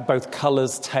have both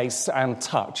colours, tastes, and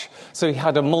touch. So he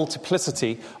had a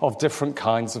multiplicity of different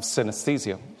kinds of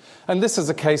synesthesia. And this is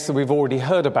a case that we've already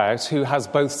heard about, who has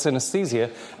both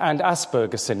synesthesia and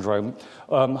Asperger syndrome,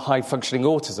 high-functioning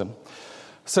autism.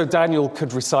 So Daniel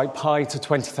could recite pi to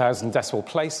 20,000 decimal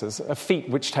places, a feat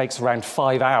which takes around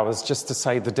 5 hours just to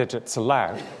say the digits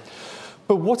aloud.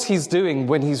 But what he's doing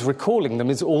when he's recalling them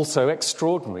is also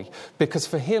extraordinary, because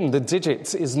for him, the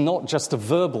digits is not just a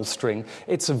verbal string,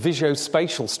 it's a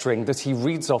visuospatial string that he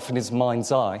reads off in his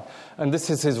mind's eye. And this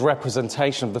is his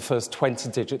representation of the first 20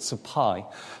 digits of pi.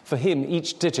 For him,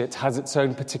 each digit has its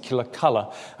own particular colour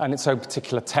and its own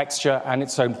particular texture and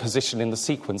its own position in the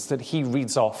sequence that he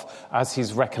reads off as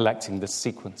he's recollecting this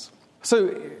sequence.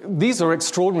 So these are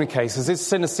extraordinary cases. Is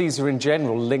synesthesia in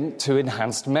general linked to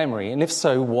enhanced memory? And if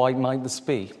so, why might this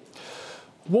be?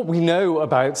 What we know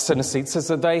about synesthetes is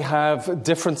that they have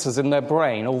differences in their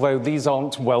brain, although these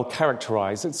aren't well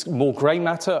characterized. It's more grey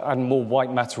matter and more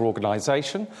white matter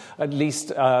organization, at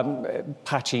least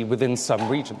patchy within some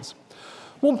regions.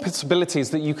 One possibility is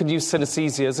that you can use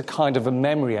synesthesia as a kind of a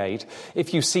memory aid.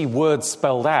 If you see words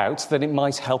spelled out, then it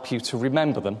might help you to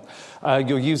remember them.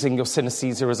 You're using your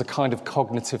synesthesia as a kind of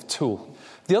cognitive tool.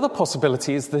 The other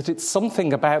possibility is that it's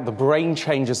something about the brain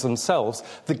changes themselves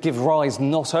that give rise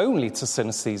not only to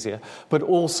synesthesia, but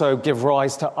also give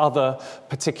rise to other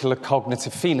particular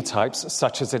cognitive phenotypes,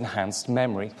 such as enhanced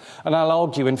memory. And I'll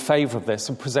argue in favour of this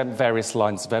and present various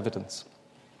lines of evidence.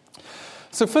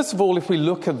 So first of all, if we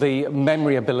look at the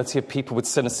memory ability of people with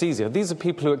synesthesia, these are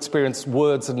people who experience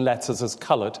words and letters as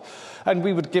coloured, and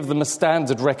we would give them a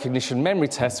standard recognition memory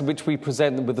test in which we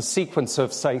present them with a sequence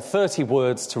of, say, 30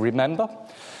 words to remember,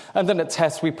 and then at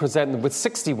test we present them with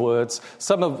 60 words,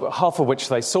 half of which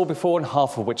they saw before and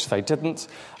half of which they didn't,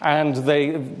 and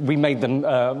we made them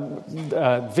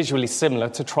visually similar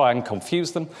to try and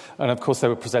confuse them, and of course they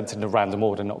were presented in a random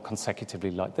order, not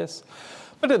consecutively like this.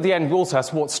 But at the end, we also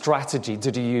asked what strategy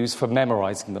did you use for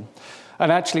memorizing them?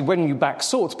 And actually, when you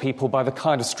backsort people by the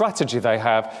kind of strategy they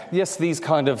have, yes, these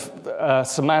kind of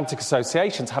semantic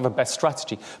associations have a best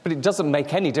strategy, but it doesn't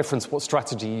make any difference what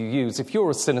strategy you use. If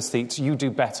you're a synesthete, you do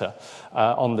better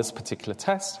on this particular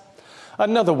test.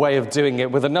 Another way of doing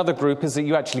it with another group is that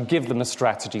you actually give them a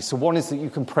strategy. So one is that you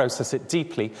can process it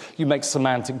deeply. You make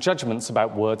semantic judgments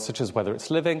about words, such as whether it's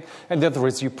living. And the other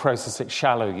is you process it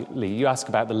shallowly. You ask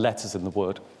about the letters in the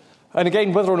word. And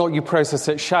again, whether or not you process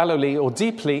it shallowly or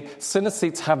deeply,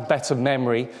 synesthetes have better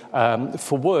memory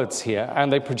for words here,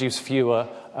 and they produce fewer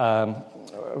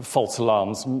false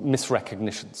alarms,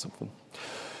 misrecognitions of them.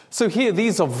 So here,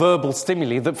 these are verbal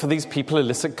stimuli that for these people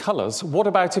elicit colours. What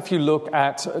about if you look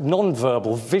at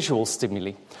non-verbal visual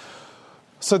stimuli?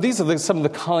 So these are some of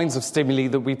the kinds of stimuli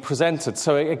that we presented.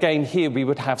 So again, here we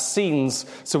would have scenes.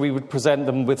 So we would present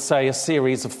them with, say, a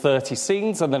series of 30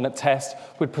 scenes, and then at test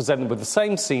we'd present them with the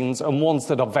same scenes and ones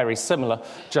that are very similar,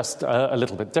 just a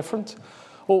little bit different.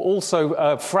 Or also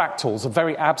fractals,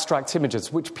 very abstract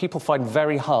images, which people find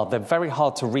very hard. They're very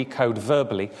hard to recode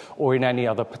verbally or in any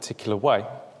other particular way.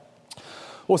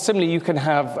 Or similarly, you can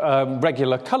have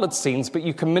regular coloured scenes, but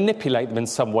you can manipulate them in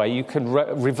some way. You can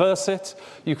reverse it,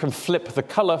 you can flip the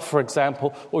colour, for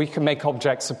example, or you can make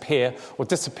objects appear or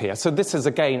disappear. So this is,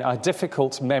 again, a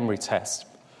difficult memory test.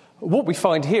 What we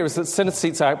find here is that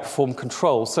synesthetes outperform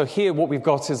control. So here what we've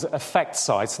got is effect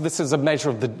size. So this is a measure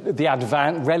of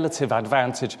the relative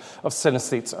advantage of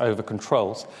synesthetes over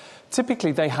controls.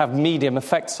 Typically, they have medium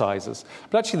effect sizes,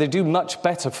 but actually they do much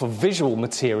better for visual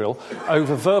material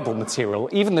over verbal material,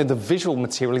 even though the visual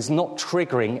material is not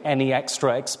triggering any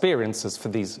extra experiences for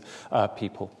these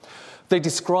people. They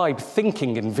describe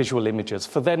thinking in visual images.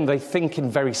 For them, they think in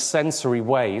very sensory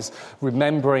ways.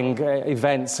 Remembering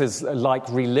events is like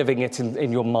reliving it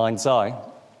in your mind's eye.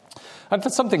 And for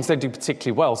some things, they do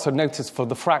particularly well. So notice for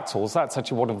the fractals, that's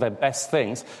actually one of their best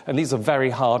things. And these are very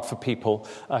hard for people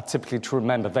typically to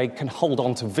remember. They can hold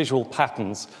on to visual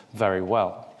patterns very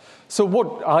well. So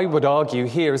what I would argue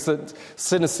here is that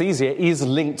synesthesia is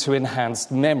linked to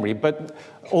enhanced memory, but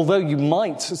although you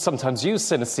might sometimes use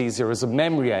synesthesia as a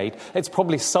memory aid, it's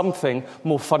probably something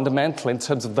more fundamental in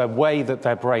terms of the way that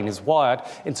their brain is wired,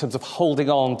 in terms of holding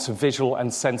on to visual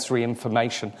and sensory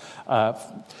information,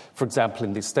 for example,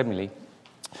 in these stimuli.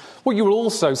 What you will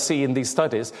also see in these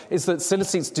studies is that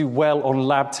synesthetes do well on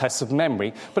lab tests of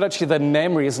memory, but actually their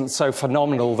memory isn't so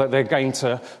phenomenal that they're going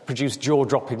to produce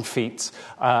jaw-dropping feats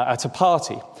at a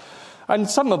party. And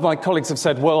some of my colleagues have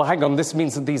said, well, hang on, this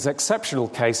means that these exceptional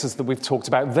cases that we've talked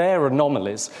about, they're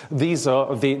anomalies. These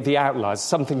are the outliers.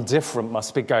 Something different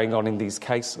must be going on in these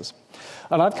cases.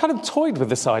 And I've kind of toyed with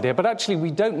this idea, but actually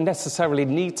we don't necessarily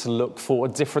need to look for a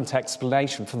different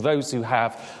explanation for those who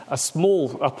have a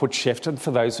small upward shift and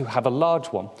for those who have a large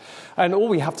one. And all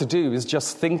we have to do is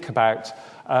just think about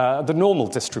the normal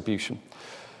distribution.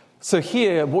 So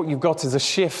here, what you've got is a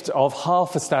shift of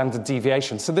half a standard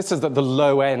deviation. So this is at the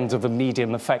low end of a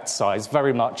medium effect size,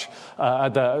 very much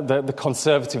at the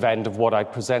conservative end of what I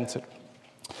presented.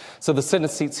 So the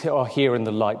synesthetes are here in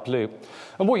the light blue.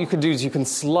 And what you can do is you can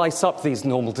slice up these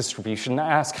normal distribution and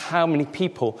ask how many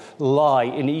people lie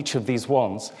in each of these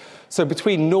ones. So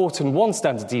between 0 and 1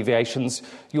 standard deviations,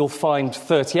 you'll find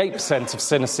 38% of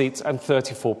synesthetes and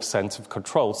 34% of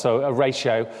control, so a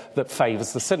ratio that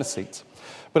favours the synesthetes.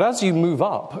 But as you move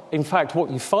up, in fact, what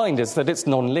you find is that it's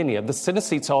non-linear. The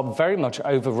synesthetes are very much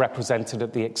overrepresented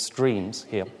at the extremes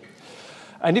here.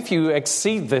 And if you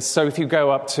exceed this, so if you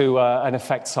go up to an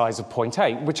effect size of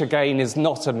 0.8, which again is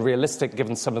not unrealistic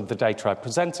given some of the data I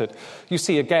presented, you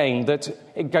see again that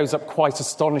it goes up quite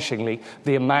astonishingly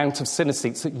the amount of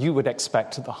synesthetes that you would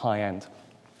expect at the high end.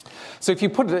 So if you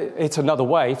put it another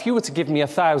way, if you were to give me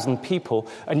 1,000 people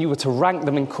and you were to rank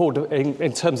them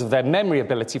in terms of their memory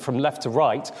ability from left to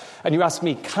right, and you asked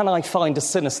me, can I find a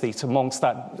synesthete amongst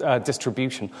that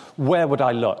distribution, where would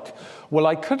I look? Well,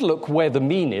 I could look where the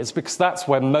mean is, because that's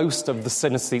where most of the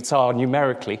synesthetes are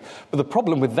numerically. But the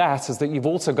problem with that is that you've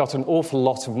also got an awful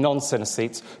lot of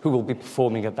non-synesthetes who will be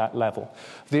performing at that level.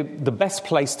 The best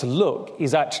place to look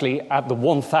is actually at the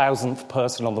 1,000th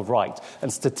person on the right.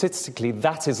 And statistically,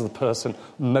 that is the person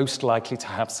most likely to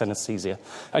have synesthesia.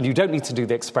 And you don't need to do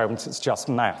the experiment, it's just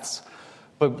maths.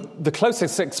 But the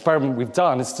closest experiment we've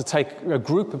done is to take a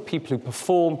group of people who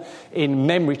perform in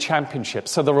memory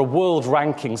championships. So there are world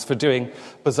rankings for doing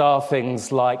bizarre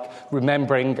things like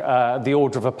remembering the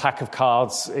order of a pack of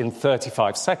cards in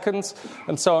 35 seconds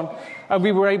and so on. And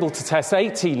we were able to test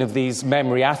 18 of these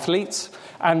memory athletes,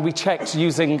 and we checked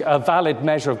using a valid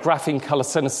measure of grapheme color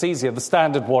synesthesia, the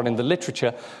standard one in the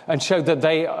literature, and showed that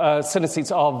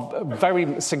synesthetes are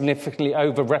very significantly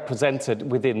overrepresented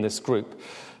within this group.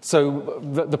 So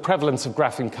the prevalence of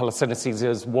grapheme color synesthesia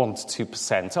is 1 to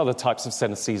 2%. Other types of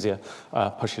synesthesia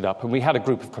push it up. And we had a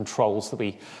group of controls that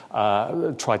we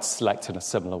tried to select in a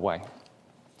similar way.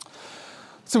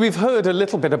 So we've heard a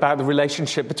little bit about the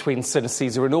relationship between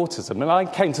synesthesia and autism, and I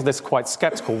came to this quite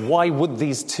skeptical. Why would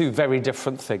these two very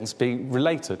different things be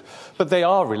related? But they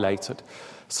are related.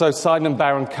 So Simon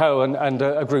Baron-Cohen and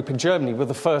a group in Germany were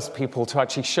the first people to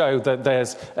actually show that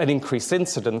there's an increased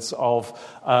incidence of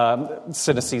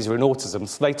synesthesia in autism.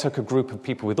 So they took a group of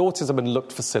people with autism and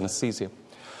looked for synesthesia.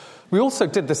 We also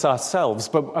did this ourselves,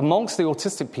 but amongst the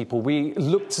autistic people, we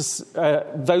looked to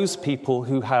those people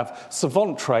who have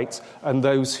savant traits and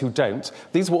those who don't.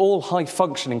 These were all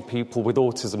high-functioning people with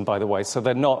autism, by the way, so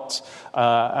they're not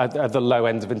at the low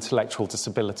end of intellectual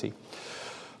disability.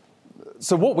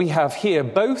 So what we have here,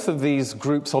 both of these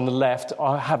groups on the left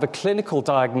have a clinical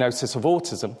diagnosis of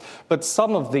autism, but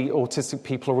some of the autistic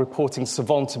people are reporting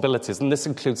savant abilities, and this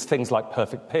includes things like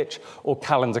perfect pitch or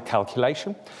calendar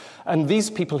calculation. And these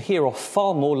people here are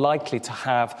far more likely to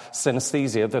have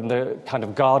synesthesia than the kind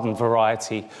of garden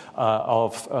variety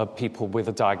of people with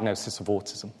a diagnosis of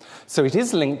autism. So it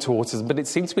is linked to autism, but it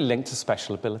seems to be linked to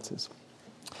special abilities.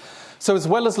 So as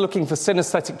well as looking for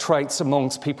synesthetic traits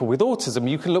amongst people with autism,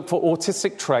 you can look for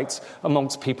autistic traits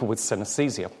amongst people with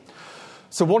synesthesia.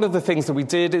 So one of the things that we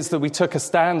did is that we took a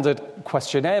standard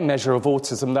questionnaire measure of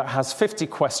autism that has 50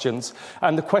 questions,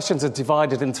 and the questions are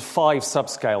divided into 5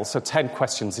 subscales, so 10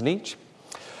 questions in each.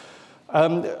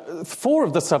 4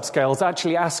 of the subscales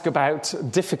actually ask about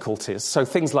difficulties, so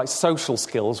things like social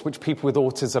skills, which people with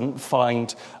autism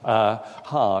find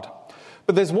hard.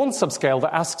 But there's one subscale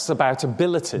that asks about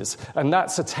abilities, and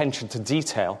that's attention to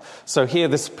detail. So here,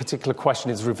 this particular question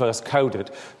is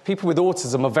reverse-coded. People with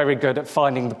autism are very good at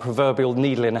finding the proverbial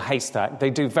needle in a haystack.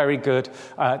 They do very good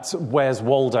at Where's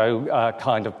Waldo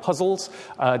kind of puzzles,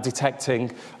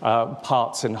 detecting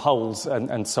parts in holes,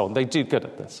 and so on. They do good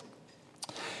at this.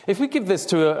 If we give this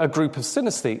to a group of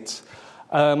synesthetes,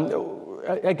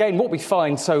 Again, what we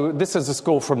find, so this is a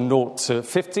score from 0 to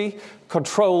 50.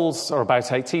 Controls are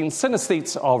about 18.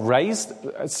 Synesthetes are raised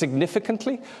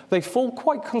significantly. They fall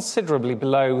quite considerably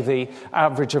below the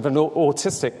average of an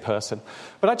autistic person.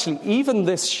 But actually, even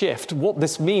this shift, what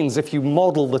this means if you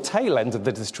model the tail end of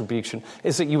the distribution,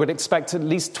 is that you would expect at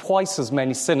least twice as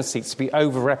many synesthetes to be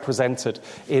overrepresented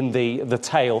in the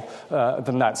tail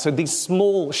than that. So these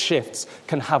small shifts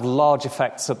can have large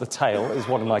effects at the tail, is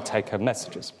one of my take-home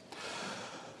messages.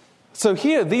 So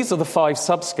here, these are the 5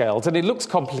 subscales, and it looks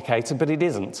complicated, but it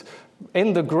isn't.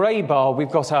 In the grey bar, we've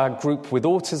got our group with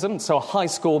autism, so a high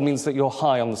score means that you're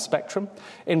high on the spectrum.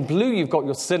 In blue, you've got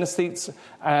your synesthetes,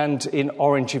 and in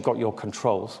orange, you've got your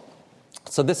controls.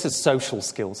 So this is social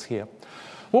skills here.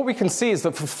 What we can see is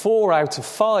that for 4 out of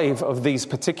 5 of these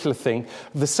particular things,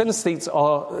 the synesthetes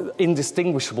are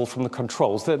indistinguishable from the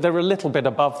controls. They're a little bit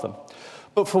above them.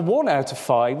 But for 1 out of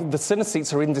 5, the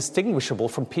synesthetes are indistinguishable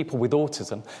from people with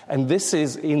autism, and this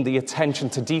is in the attention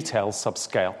to detail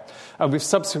subscale. And we've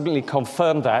subsequently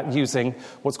confirmed that using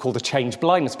what's called a change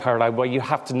blindness paradigm, where you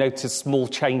have to notice small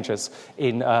changes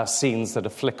in scenes that are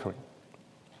flickering.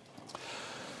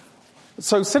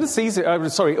 So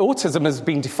autism has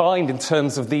been defined in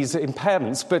terms of these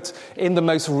impairments, but in the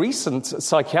most recent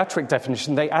psychiatric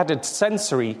definition, they added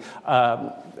sensory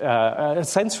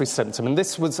symptom, and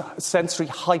this was sensory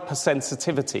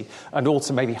hypersensitivity and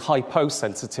also maybe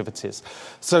hyposensitivities.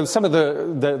 So some of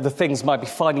the things might be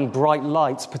finding bright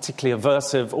lights particularly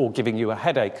aversive or giving you a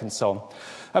headache and so on.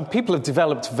 And people have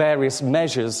developed various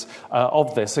measures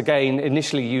of this, again,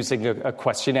 initially using a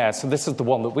questionnaire. So this is the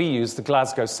one that we use, the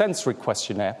Glasgow Sensory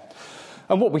Questionnaire.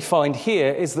 And what we find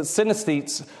here is that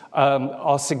synesthetes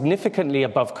are significantly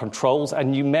above controls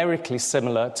and numerically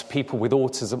similar to people with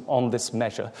autism on this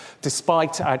measure,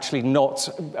 despite actually not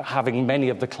having many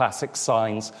of the classic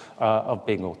signs of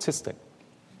being autistic.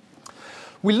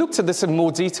 We looked at this in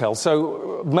more detail.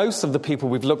 So most of the people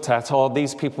we've looked at are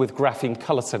these people with grapheme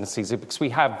colour synesthesia, because we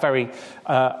have very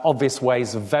obvious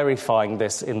ways of verifying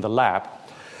this in the lab.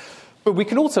 But we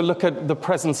can also look at the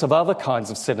presence of other kinds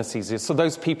of synesthesia. So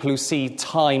those people who see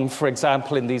time, for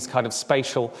example, in these kind of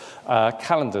spatial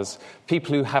calendars,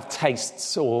 people who have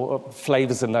tastes or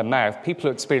flavours in their mouth, people who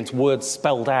experience words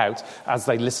spelled out as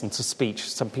they listen to speech.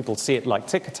 Some people see it like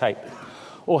ticker tape.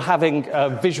 Or having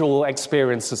visual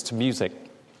experiences to music.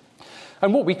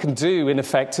 And what we can do, in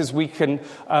effect, is we can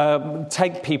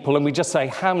take people and we just say,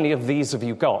 how many of these have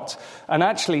you got? And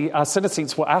actually, our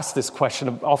synesthetes were asked this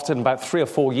question often about 3 or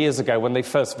 4 years ago when they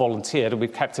first volunteered, and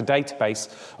we've kept a database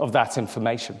of that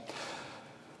information.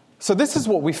 So this is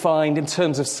what we find in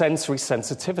terms of sensory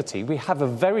sensitivity. We have a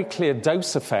very clear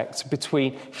dose effect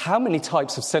between how many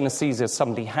types of synesthesia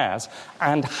somebody has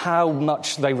and how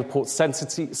much they report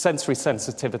sensory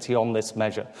sensitivity on this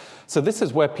measure. So this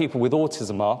is where people with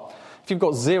autism are. If you've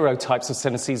got 0 types of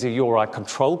synesthesia, you're our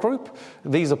control group.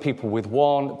 These are people with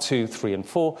 1, 2, 3, and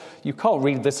 4. You can't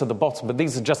read this at the bottom, but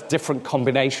these are just different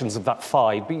combinations of that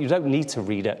 5, but you don't need to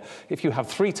read it. If you have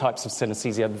 3 types of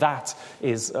synesthesia, that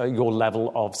is your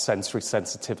level of sensory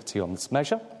sensitivity on this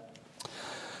measure.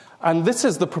 And this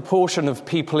is the proportion of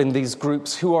people in these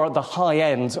groups who are at the high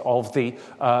end of the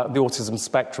autism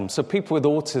spectrum. So people with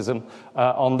autism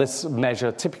on this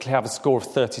measure typically have a score of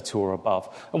 32 or above.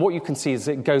 And what you can see is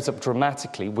it goes up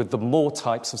dramatically with the more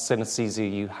types of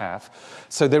synesthesia you have.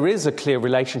 So there is a clear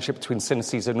relationship between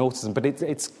synesthesia and autism, but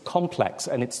it's complex,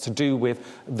 and it's to do with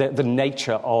the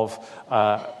nature of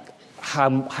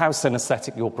how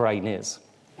synesthetic your brain is.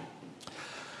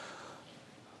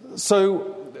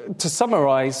 So, to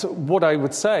summarize, what I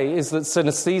would say is that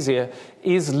synesthesia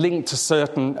is linked to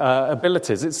certain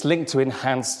abilities. It's linked to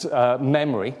enhanced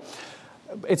memory.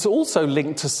 It's also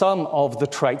linked to some of the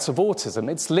traits of autism.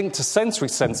 It's linked to sensory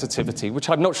sensitivity, which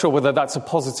I'm not sure whether that's a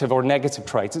positive or a negative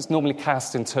trait. It's normally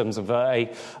cast in terms of a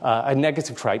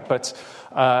negative trait, but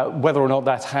whether or not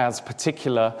that has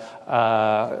particular,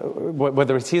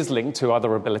 whether it is linked to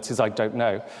other abilities, I don't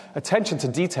know. Attention to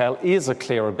detail is a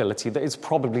clear ability that is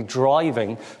probably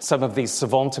driving some of these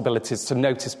savant abilities to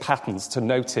notice patterns, to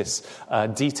notice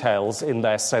details in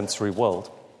their sensory world.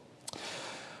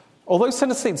 Although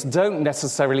synesthetes don't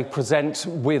necessarily present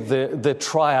with the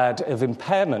triad of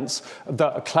impairments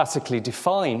that classically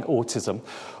define autism,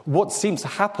 what seems to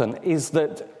happen is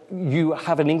that you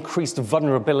have an increased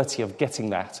vulnerability of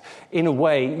getting that. In a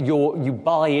way, you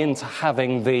buy into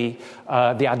having the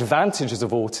advantages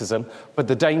of autism, but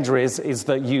the danger is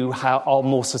that you are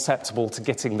more susceptible to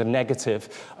getting the negative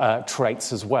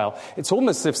traits as well. It's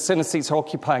almost as if synesthetes are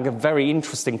occupying a very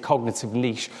interesting cognitive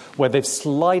niche where they're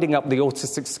sliding up the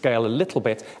autistic scale a little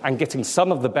bit and getting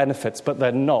some of the benefits, but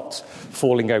they're not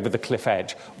falling over the cliff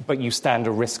edge. But you stand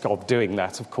a risk of doing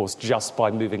that, of course, just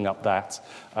by moving up that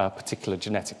particular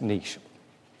genetic niche.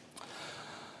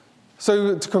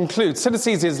 So to conclude,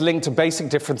 synesthesia is linked to basic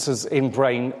differences in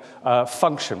brain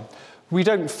function. We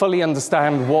don't fully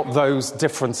understand what those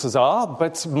differences are,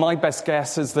 but my best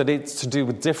guess is that it's to do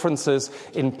with differences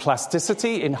in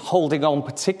plasticity, in holding on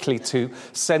particularly to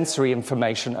sensory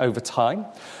information over time,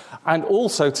 and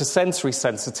also to sensory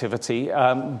sensitivity,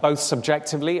 both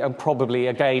subjectively and probably,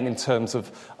 again, in terms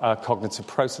of cognitive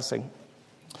processing.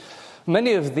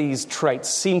 Many of these traits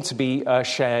seem to be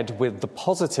shared with the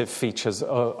positive features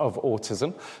of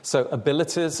autism, so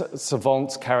abilities,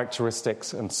 savant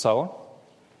characteristics, and so on.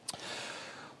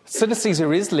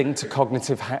 Synesthesia is linked to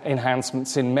cognitive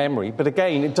enhancements in memory, but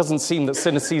again, it doesn't seem that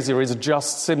synesthesia is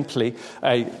just simply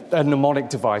a mnemonic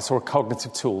device or a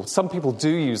cognitive tool. Some people do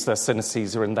use their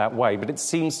synesthesia in that way, but it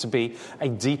seems to be a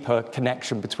deeper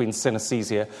connection between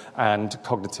synesthesia and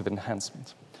cognitive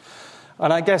enhancement.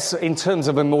 And I guess in terms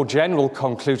of a more general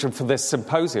conclusion for this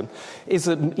symposium is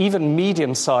that even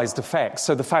medium-sized effects,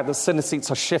 so the fact that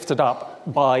synesthetes are shifted up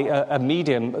by a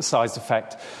medium-sized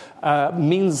effect,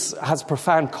 has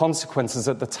profound consequences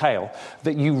at the tail,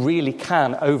 that you really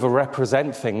can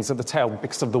over-represent things at the tail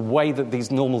because of the way that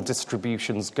these normal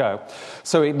distributions go.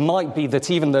 So it might be that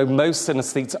even though most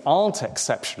synesthetes aren't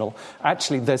exceptional,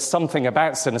 actually there's something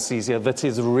about synesthesia that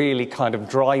is really kind of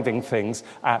driving things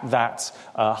at that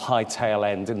high tail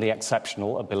end in the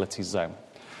exceptional ability zone.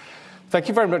 Thank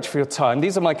you very much for your time.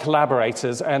 These are my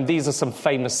collaborators, and these are some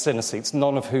famous synesthetes,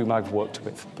 none of whom I've worked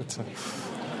with.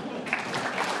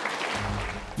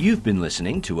 You've been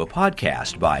listening to a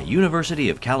podcast by University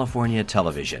of California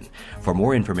Television. For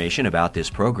more information about this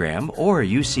program or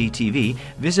UCTV,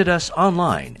 visit us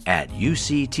online at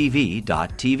uctv.tv.